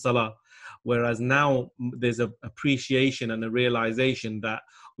and Salah. Whereas now there's a appreciation and a realization that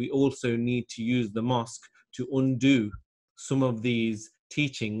we also need to use the mosque to undo some of these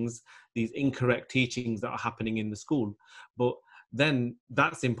teachings, these incorrect teachings that are happening in the school. But then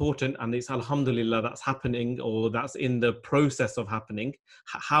that's important, and it's alhamdulillah that's happening, or that's in the process of happening.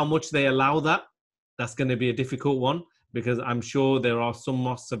 How much they allow that, that's going to be a difficult one, because I'm sure there are some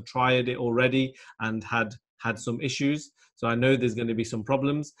mosques have tried it already and had some issues. So I know there's going to be some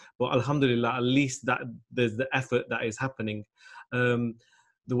problems, but alhamdulillah, at least that there's the effort that is happening. The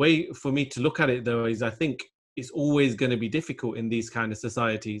way for me to look at it though is I think it's always going to be difficult in these kind of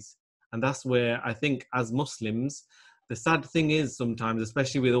societies. And that's where I think as Muslims, the sad thing is sometimes,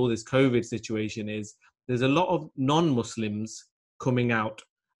 especially with all this COVID situation, is there's a lot of non-Muslims coming out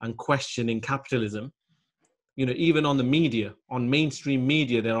and questioning capitalism. You know, even on the media, on mainstream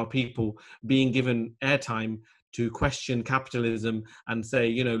media, there are people being given airtime to question capitalism and say,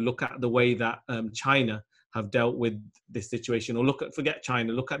 you know, look at the way that China have dealt with this situation, or forget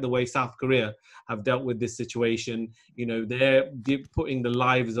China, look at the way South Korea have dealt with this situation. You know, they're putting the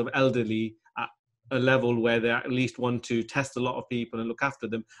lives of elderly at a level where they at least want to test a lot of people and look after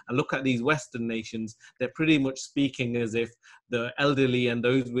them. And look at these Western nations, they're pretty much speaking as if the elderly and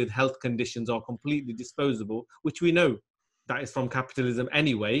those with health conditions are completely disposable, which we know that is from capitalism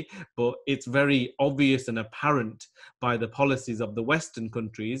anyway, but it's very obvious and apparent by the policies of the Western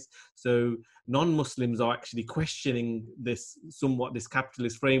countries. So non-Muslims are actually questioning this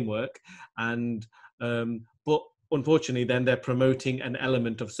capitalist framework, and but unfortunately then they're promoting an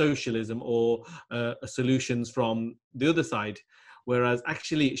element of socialism or solutions from the other side. Whereas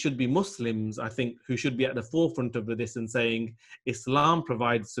actually it should be Muslims, I think, who should be at the forefront of this and saying Islam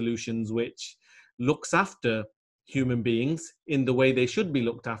provides solutions which looks after human beings in the way they should be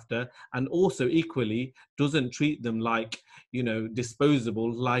looked after, and also equally doesn't treat them like, you know,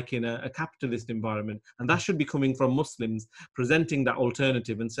 disposable, like in a capitalist environment. And that should be coming from Muslims presenting that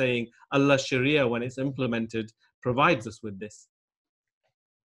alternative and saying Allah's Sharia, when it's implemented, provides us with this.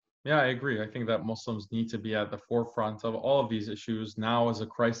 Yeah, I agree. I think that Muslims need to be at the forefront of all of these issues. Now is a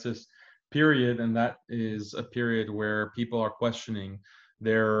crisis period, and that is a period where people are questioning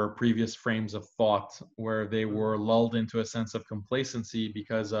their previous frames of thought, where they were lulled into a sense of complacency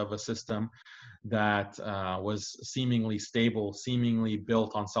because of a system that was seemingly stable, seemingly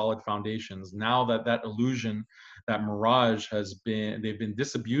built on solid foundations. Now that illusion, that mirage they've been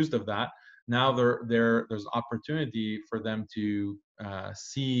disabused of that. Now there's opportunity for them to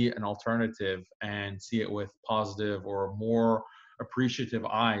see an alternative and see it with positive or more appreciative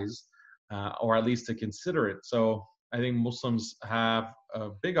eyes, or at least to consider it. So I think Muslims have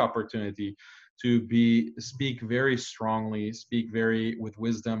a big opportunity to speak very strongly, speak with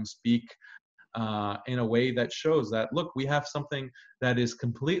wisdom, speak in a way that shows that, look, we have something that is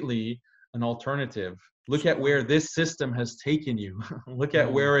completely an alternative. Look at where this system has taken you. Look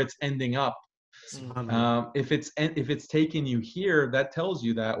at where it's ending up. If it's taken you here, that tells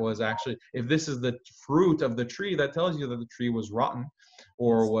you that was actually, if this is the fruit of the tree, that tells you that the tree was rotten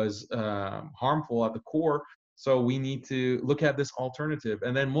or was harmful at the core. So we need to look at this alternative,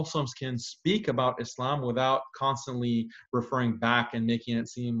 and then Muslims can speak about Islam without constantly referring back and making it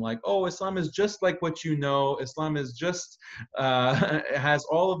seem like, oh, Islam is just like what you know. Islam is just has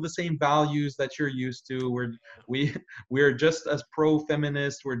all of the same values that you're used to. We're just as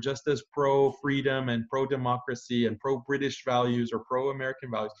pro-feminist. We're just as pro-freedom and pro-democracy and pro-British values or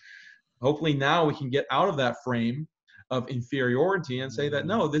pro-American values. Hopefully now we can get out of that frame of inferiority and say that,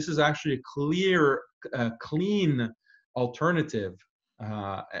 no, this is actually a clear, clean alternative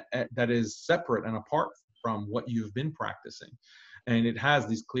that is separate and apart from what you've been practicing. And it has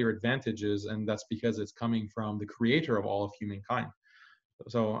these clear advantages, and that's because it's coming from the creator of all of humankind.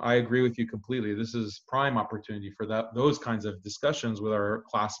 So I agree with you completely. This is prime opportunity for those kinds of discussions with our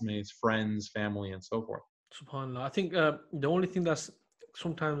classmates, friends, family, and so forth. SubhanAllah. I think the only thing that's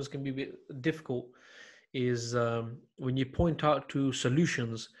sometimes can be a bit difficult is when you point out to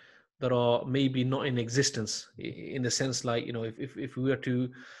solutions that are maybe not in existence, in the sense like, you know, if we were to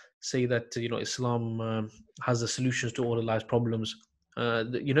say that, you know, Islam has the solutions to all of life's problems,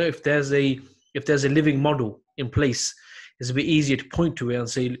 you know, if there's a living model in place, it's a bit easier to point to it and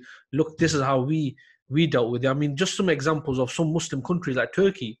say, look, this is how we dealt with it. I mean, just some examples of some Muslim countries like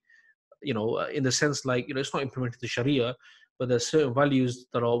Turkey, you know, in the sense like, you know, it's not implemented the Sharia, but there's certain values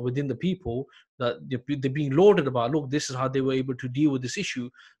that are within the people that they're being lauded about. Look, this is how they were able to deal with this issue.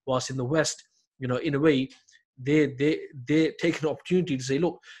 Whilst in the West, you know, in a way, they take an opportunity to say,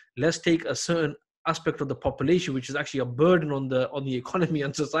 look, let's take a certain aspect of the population which is actually a burden on the economy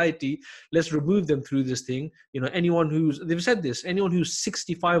and society. Let's remove them through this thing. Anyone they've said this, anyone who's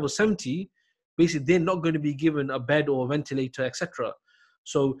 65 or 70, basically they're not going to be given a bed or a ventilator, etc.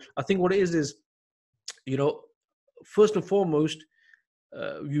 So I think what it is first and foremost,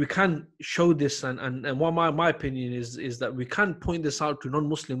 we can show this, and what my opinion is that we can point this out to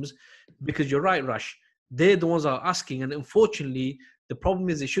non-Muslims, because you're right, Rash, they're the ones that are asking, and unfortunately the problem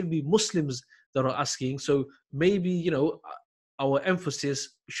is it should be Muslims that are asking. So maybe our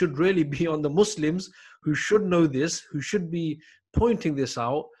emphasis should really be on the Muslims, who should know this, who should be pointing this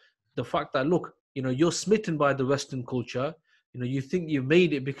out, the fact that, look, you're smitten by the Western culture. You think you've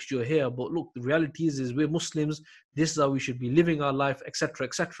made it because you're here, but look, the reality is we're Muslims. This is how we should be living our life, etc.,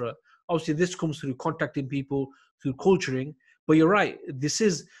 etc. Obviously, this comes through contacting people, through culturing. But you're right. This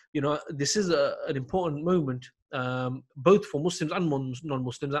is an important moment, both for Muslims and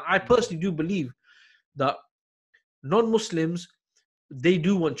non-Muslims. And I personally do believe that non-Muslims, they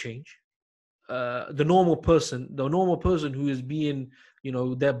do want change. The normal person who is being,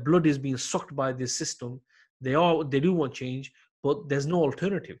 their blood is being sucked by this system, they do want change, but there's no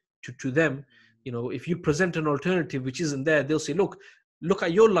alternative to them. If you present an alternative which isn't there, they'll say, look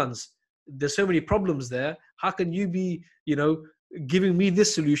at your lands. There's so many problems there. How can you be, giving me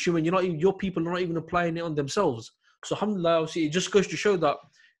this solution when your people are not even applying it on themselves? So alhamdulillah, obviously, it just goes to show that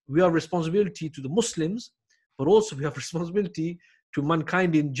we have responsibility to the Muslims, but also we have responsibility to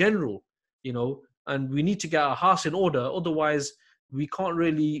mankind in general, and we need to get our house in order. Otherwise, we can't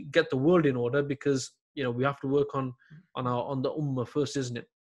really get the world in order, because we have to work on the ummah first, isn't it?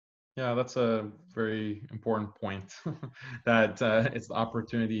 Yeah, that's a very important point. That it's the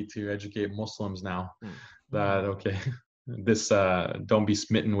opportunity to educate Muslims now. That okay, this don't be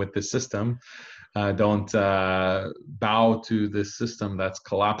smitten with this system. Don't bow to this system that's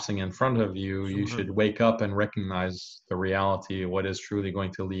collapsing in front of you. You should wake up and recognize the reality of what is truly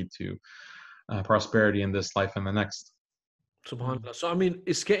going to lead to prosperity in this life and the next. SubhanAllah. So I mean,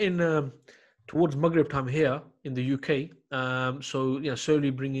 it's getting towards Maghrib time here in the UK. So slowly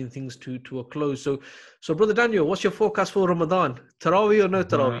bringing things to a close. So Brother Daniel, what's your forecast for Ramadan? Taraweeh or no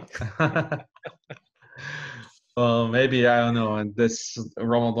Taraweeh? Well, maybe, I don't know. And this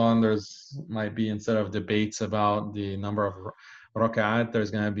Ramadan, might be, instead of debates about the number of rak'at,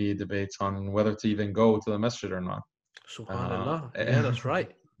 there's going to be debates on whether to even go to the masjid or not. SubhanAllah. Yeah, that's right.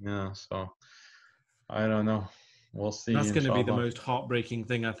 Yeah, so I don't know. We'll see. That's going to be the inshallah. most heartbreaking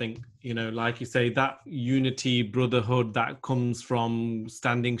thing, I think. Like you say, that unity, brotherhood that comes from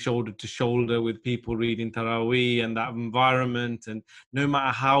standing shoulder to shoulder with people reading Taraweeh, and that environment. And no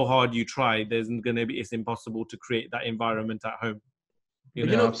matter how hard you try, it's impossible to create that environment at home.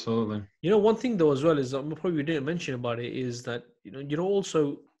 Absolutely. One thing though as well is, probably we didn't mention about it, is that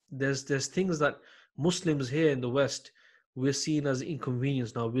also there's things that Muslims here in the West, we're seen as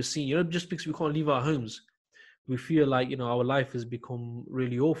inconvenience now. We're seen, just because we can't leave our homes, we feel like our life has become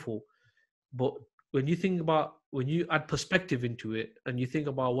really awful. But when you add perspective into it, and you think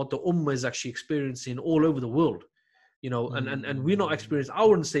about what the ummah is actually experiencing all over the world, and we're not experiencing, I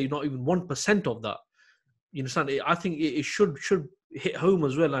wouldn't say not even 1% of that. You understand? I think it should hit home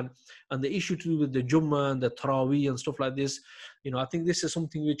as well, and the issue to do with the Jummah and the Taraweeh and stuff like this. I think this is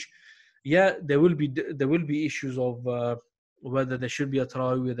something which, there will be issues of whether there should be a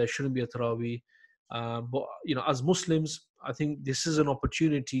Taraweeh or there shouldn't be a Taraweeh. But as Muslims, I think this is an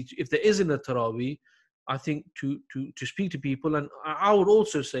opportunity if there isn't a Taraweeh, I think to speak to people. And I would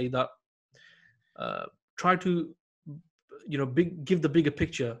also say that try to give the bigger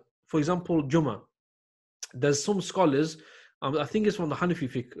picture. For example, Jummah. There's some scholars, I think it's from the Hanafi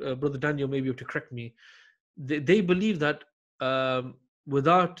fiqh, Brother Daniel may be able to correct me. They believe that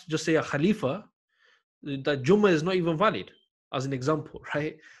without just say a Khalifa, that Jummah is not even valid, as an example,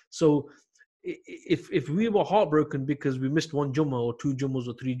 right? So if we were heartbroken because we missed one Jummah or two Jummahs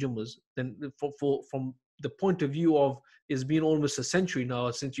or three Jummahs, then from the point of view of it's been almost a century now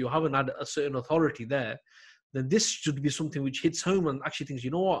since you haven't had a certain authority there, then this should be something which hits home and actually thinks,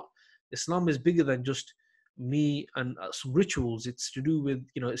 what, Islam is bigger than just me and some rituals. It's to do with,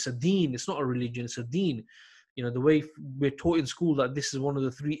 it's a deen. It's not a religion, it's a deen. The way we're taught in school that this is one of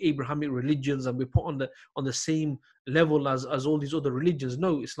the three Abrahamic religions and we're put on the same level as all these other religions.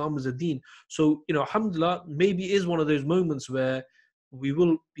 No, Islam is a deen. So, alhamdulillah, maybe it is one of those moments where we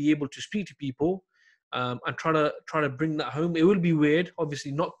will be able to speak to people and try to bring that home. It will be weird,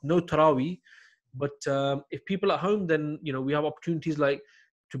 obviously no Taraweeh, but if people at home, then, we have opportunities like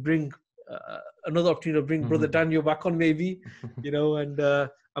to bring another opportunity to bring Brother Daniel back on, maybe, and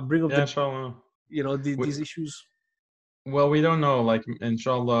bring up inshallah. these issues? Well, we don't know. Like,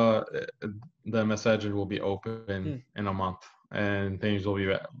 inshallah, the masajid will be open in a month, and things will be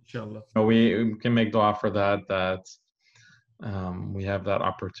better. Inshallah. We can make dua for that we have that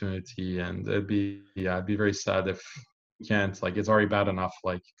opportunity, and it'd be very sad if we can't. Like, it's already bad enough.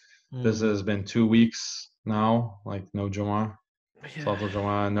 Like, this has been 2 weeks now. Like, no Jumu'ah, Salatul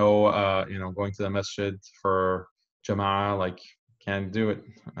Jumu'ah, no going to the masjid for Jama'ah. Like, can't do it.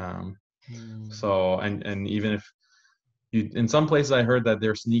 So and even if in some places I heard that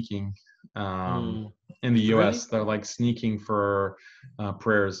they're sneaking in the US. Really? They're like sneaking for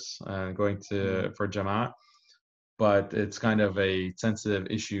prayers going for Jama'ah. But it's kind of a sensitive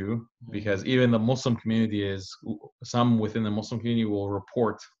issue because even the Muslim community some within the Muslim community will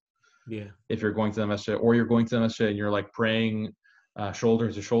report if you're going to the masjid, or you're going to the masjid and you're like praying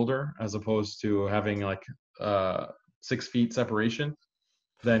shoulder to shoulder as opposed to having like 6 feet separation,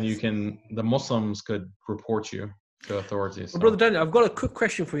 then the Muslims could report you to authorities. So. Well, Brother Daniel, I've got a quick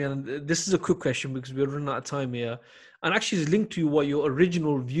question for you, and this is a quick question because we're running out of time here, and actually it's linked to what your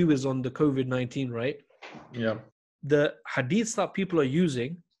original view is on the COVID-19, right? Yeah. The hadiths that people are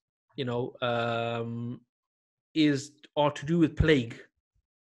using, are to do with plague.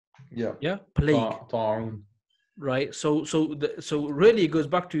 Yeah. Yeah, plague. Right. So really, it goes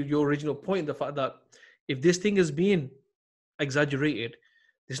back to your original point: the fact that if this thing is being exaggerated,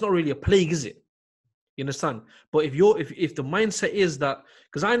 it's not really a plague, is it? You understand? But if the mindset is that,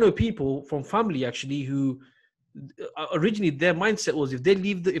 because I know people from family actually who originally their mindset was if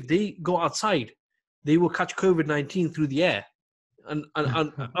they go outside, they will catch COVID-19 through the air. And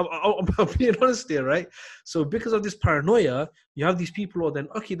I'm being honest here, right? So because of this paranoia, you have these people who are then,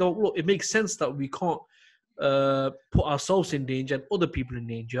 okay, look, it makes sense that we can't put ourselves in danger and other people in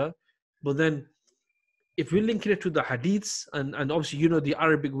danger. But then if we're linking it to the hadiths and obviously, the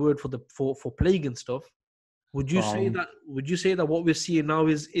Arabic word for plague and stuff, would you say that what we're seeing now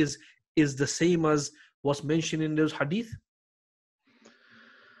is the same as what's mentioned in those hadith?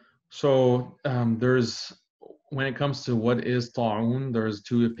 So when it comes to what is ta'un, there's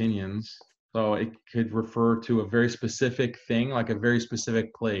 2 opinions. So it could refer to a very specific thing, like a very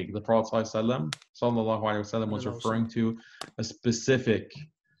specific plague. The Prophet sallallahu alaihi wasallam was referring to a specific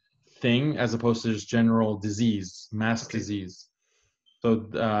thing as opposed to just general disease, mass disease. So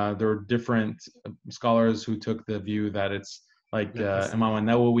there are different scholars who took the view that it's like Imam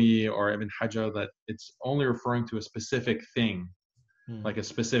al-Nawawi or Ibn Hajar, that it's only referring to a specific thing, like a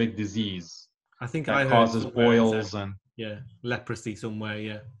specific disease. I think that causes boils and leprosy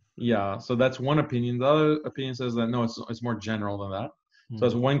somewhere. Yeah, so that's one opinion. The other opinion says that no, it's more general than that. So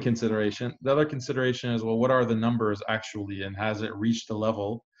that's one consideration. The other consideration is, well, what are the numbers actually, and has it reached a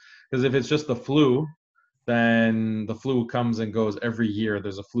level? Because if it's just the flu, then the flu comes and goes every year.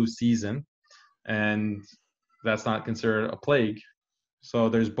 There's a flu season, and that's not considered a plague. So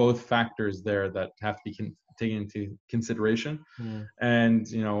there's both factors there that have to be taken into consideration. And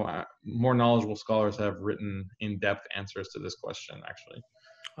more knowledgeable scholars have written in-depth answers to this question, actually.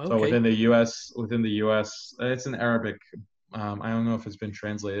 Okay. So within the US, it's in Arabic. I don't know if it's been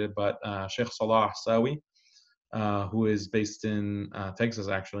translated, but Sheikh Salah Sawi, who is based in Texas,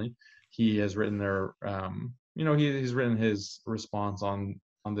 actually, he has written he's written his response on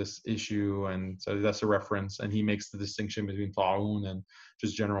this issue, and so that's a reference, and he makes the distinction between ta'un and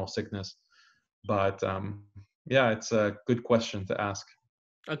just general sickness. But it's a good question to ask.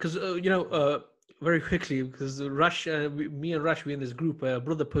 Because very quickly, because me and Rash, we in this group, a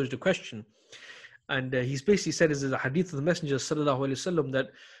brother posed a question, and he's basically said, is a hadith of the Messenger sallallahu alaihi wasallam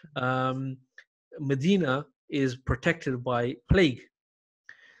that Medina is protected by plague.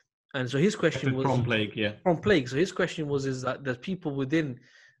 And so his question was from plague, from plague. So his question is that there's people within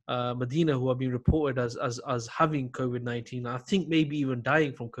Medina who have been reported as having COVID-19. I think maybe even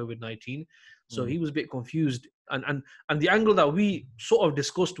dying from COVID-19. So he was a bit confused. And the angle that we sort of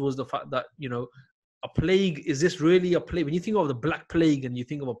discussed was the fact that a plague, is this really a plague? When you think of the Black Plague and you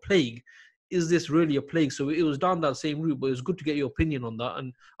think of a plague, is this really a plague? So it was down that same route, but it was good to get your opinion on that,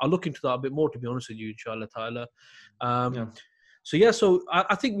 and I'll look into that a bit more, to be honest with you, inshallah ta'ala. So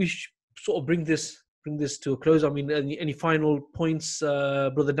I think we should sort of bring this to a close. I mean, any final points,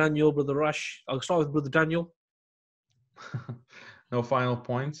 Brother Daniel, Brother Rash? I'll start with Brother Daniel. No final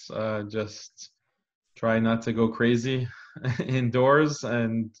points. Just try not to go crazy indoors,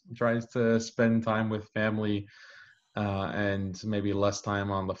 and try to spend time with family, and maybe less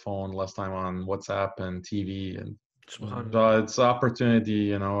time on the phone, less time on WhatsApp and TV. And so it's an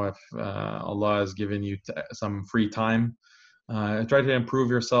opportunity, if Allah has given you some free time, try to improve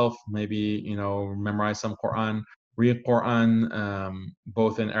yourself. Maybe memorize some Quran, read Quran,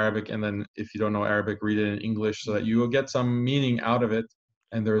 both in Arabic, and then if you don't know Arabic, read it in English, so that you will get some meaning out of it,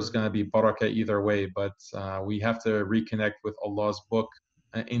 and there's going to be barakah either way. But we have to reconnect with Allah's book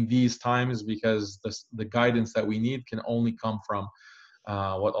in these times, because the guidance that we need can only come from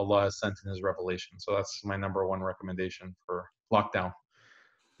what Allah has sent in His revelation. So that's my number one recommendation for lockdown.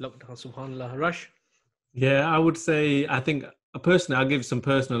 Lockdown, subhanAllah. Rush? Yeah, I would say, I think personally, I'll give some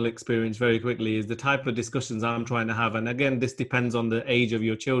personal experience very quickly, is the type of discussions I'm trying to have. And again, this depends on the age of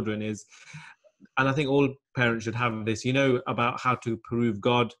your children is, and I think all parents should have this, you know, about how to prove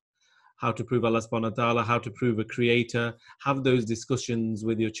God, how to prove Allah subhanahu wa ta'ala, how to prove a creator. Have those discussions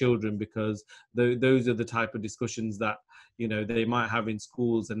with your children, because those are the type of discussions that, you know, they might have in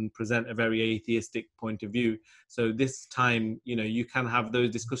schools and present a very atheistic point of view. So this time, you know, you can have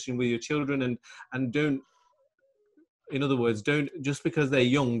those discussions with your children, and don't, in other words, don't, just because they're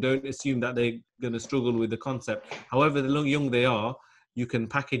young, don't assume that they're going to struggle with the concept. However young they are, you can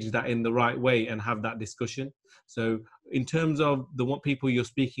package that in the right way and have that discussion. So in terms of the what people you're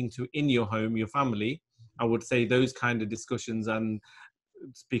speaking to in your home, your family, I would say those kind of discussions and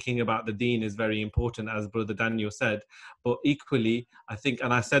speaking about the deen is very important, as Brother Daniel said. But equally, I think,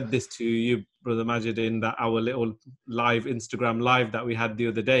 and I said this to you, Brother Majid, in that our little live Instagram live that we had the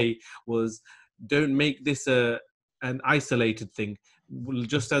other day, was don't make this an isolated thing.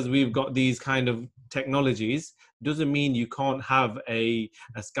 Just as we've got these kind of technologies, doesn't mean you can't have a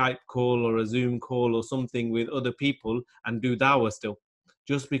Skype call or a Zoom call or something with other people and do dawah still.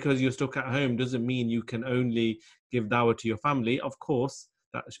 Just because you're stuck at home doesn't mean you can only give dawah to your family. Of course,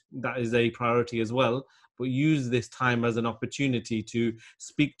 that is a priority as well, but use this time as an opportunity to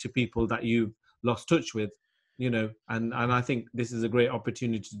speak to people that you've lost touch with, you know, and I think this is a great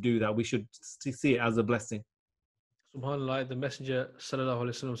opportunity to do that. We should see it as a blessing. SubhanAllah, the Messenger sallallahu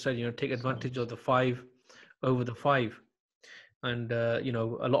alaihi wasallam said, you know, take advantage of the 5 over the 5. And you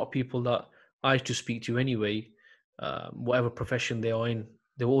know, a lot of people that I used to speak to anyway, whatever profession they are in,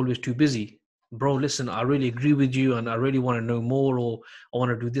 they were always too busy. Bro, listen, I really agree with you and I really want to know more, or I want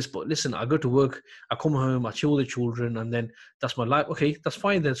to do this, but listen, I go to work, I come home, I chill with the children, and then that's my life. Okay, that's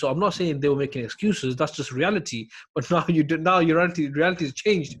fine then. So I'm not saying they were making excuses, that's just reality. But now your reality has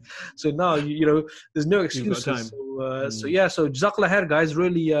changed. So now you know there's no excuses. So Jazakallah khair, guys,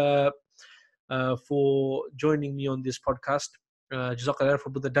 really for joining me on this podcast. Jazakallah khair for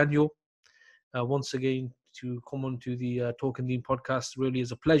Brother Daniel once again to come on to the Talking Deen podcast. Really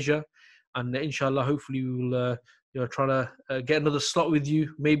is a pleasure. And inshallah, hopefully we will try to get another slot with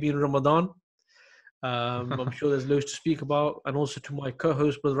you, maybe in Ramadan. I'm sure there's loads to speak about. And also to my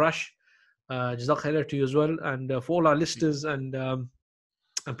co-host, Brother Rash, Jazakallah khair to you as well. And for all our listeners and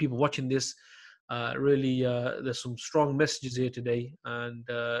people watching this, really there's some strong messages here today. And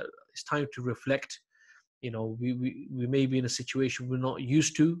it's time to reflect. You know, we may be in a situation we're not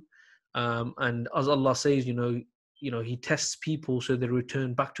used to. And as Allah says, you know, He tests people so they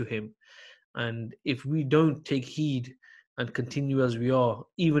return back to Him. And if we don't take heed and continue as we are,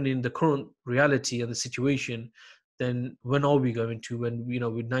 even in the current reality and the situation, then when are we going to, when, you know,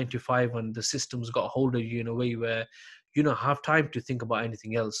 with 95 and the system's got a hold of you in a way where you don't have time to think about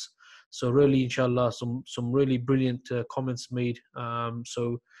anything else. So really, inshallah, some really brilliant comments made.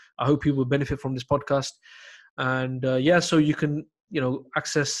 So I hope people benefit from this podcast. And so you can, you know,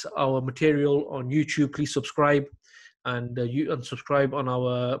 access our material on YouTube. Please subscribe. And you unsubscribe on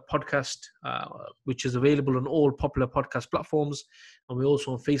our podcast, which is available on all popular podcast platforms. And we're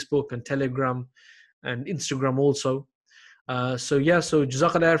also on Facebook and Telegram and Instagram also. So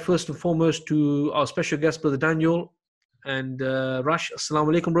Jazakallah first and foremost to our special guest, Brother Daniel and Rash.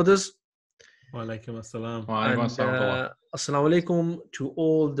 Assalamu alaikum, brothers. Wa alaikum assalam. Assalamu alaikum to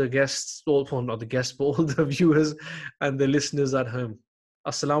all the guests, not the guests, but all the viewers and the listeners at home.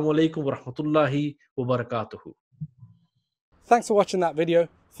 Assalamu alaikum wa rahmatullahi wa barakatuhu. Thanks for watching that video.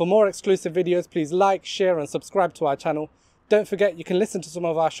 For more exclusive videos, please like, share and subscribe to our channel. Don't forget you can listen to some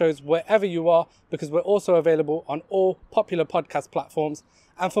of our shows wherever you are, because we're also available on all popular podcast platforms.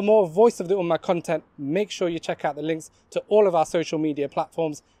 And for more Voice of the Ummah content, make sure you check out the links to all of our social media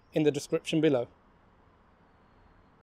platforms in the description below.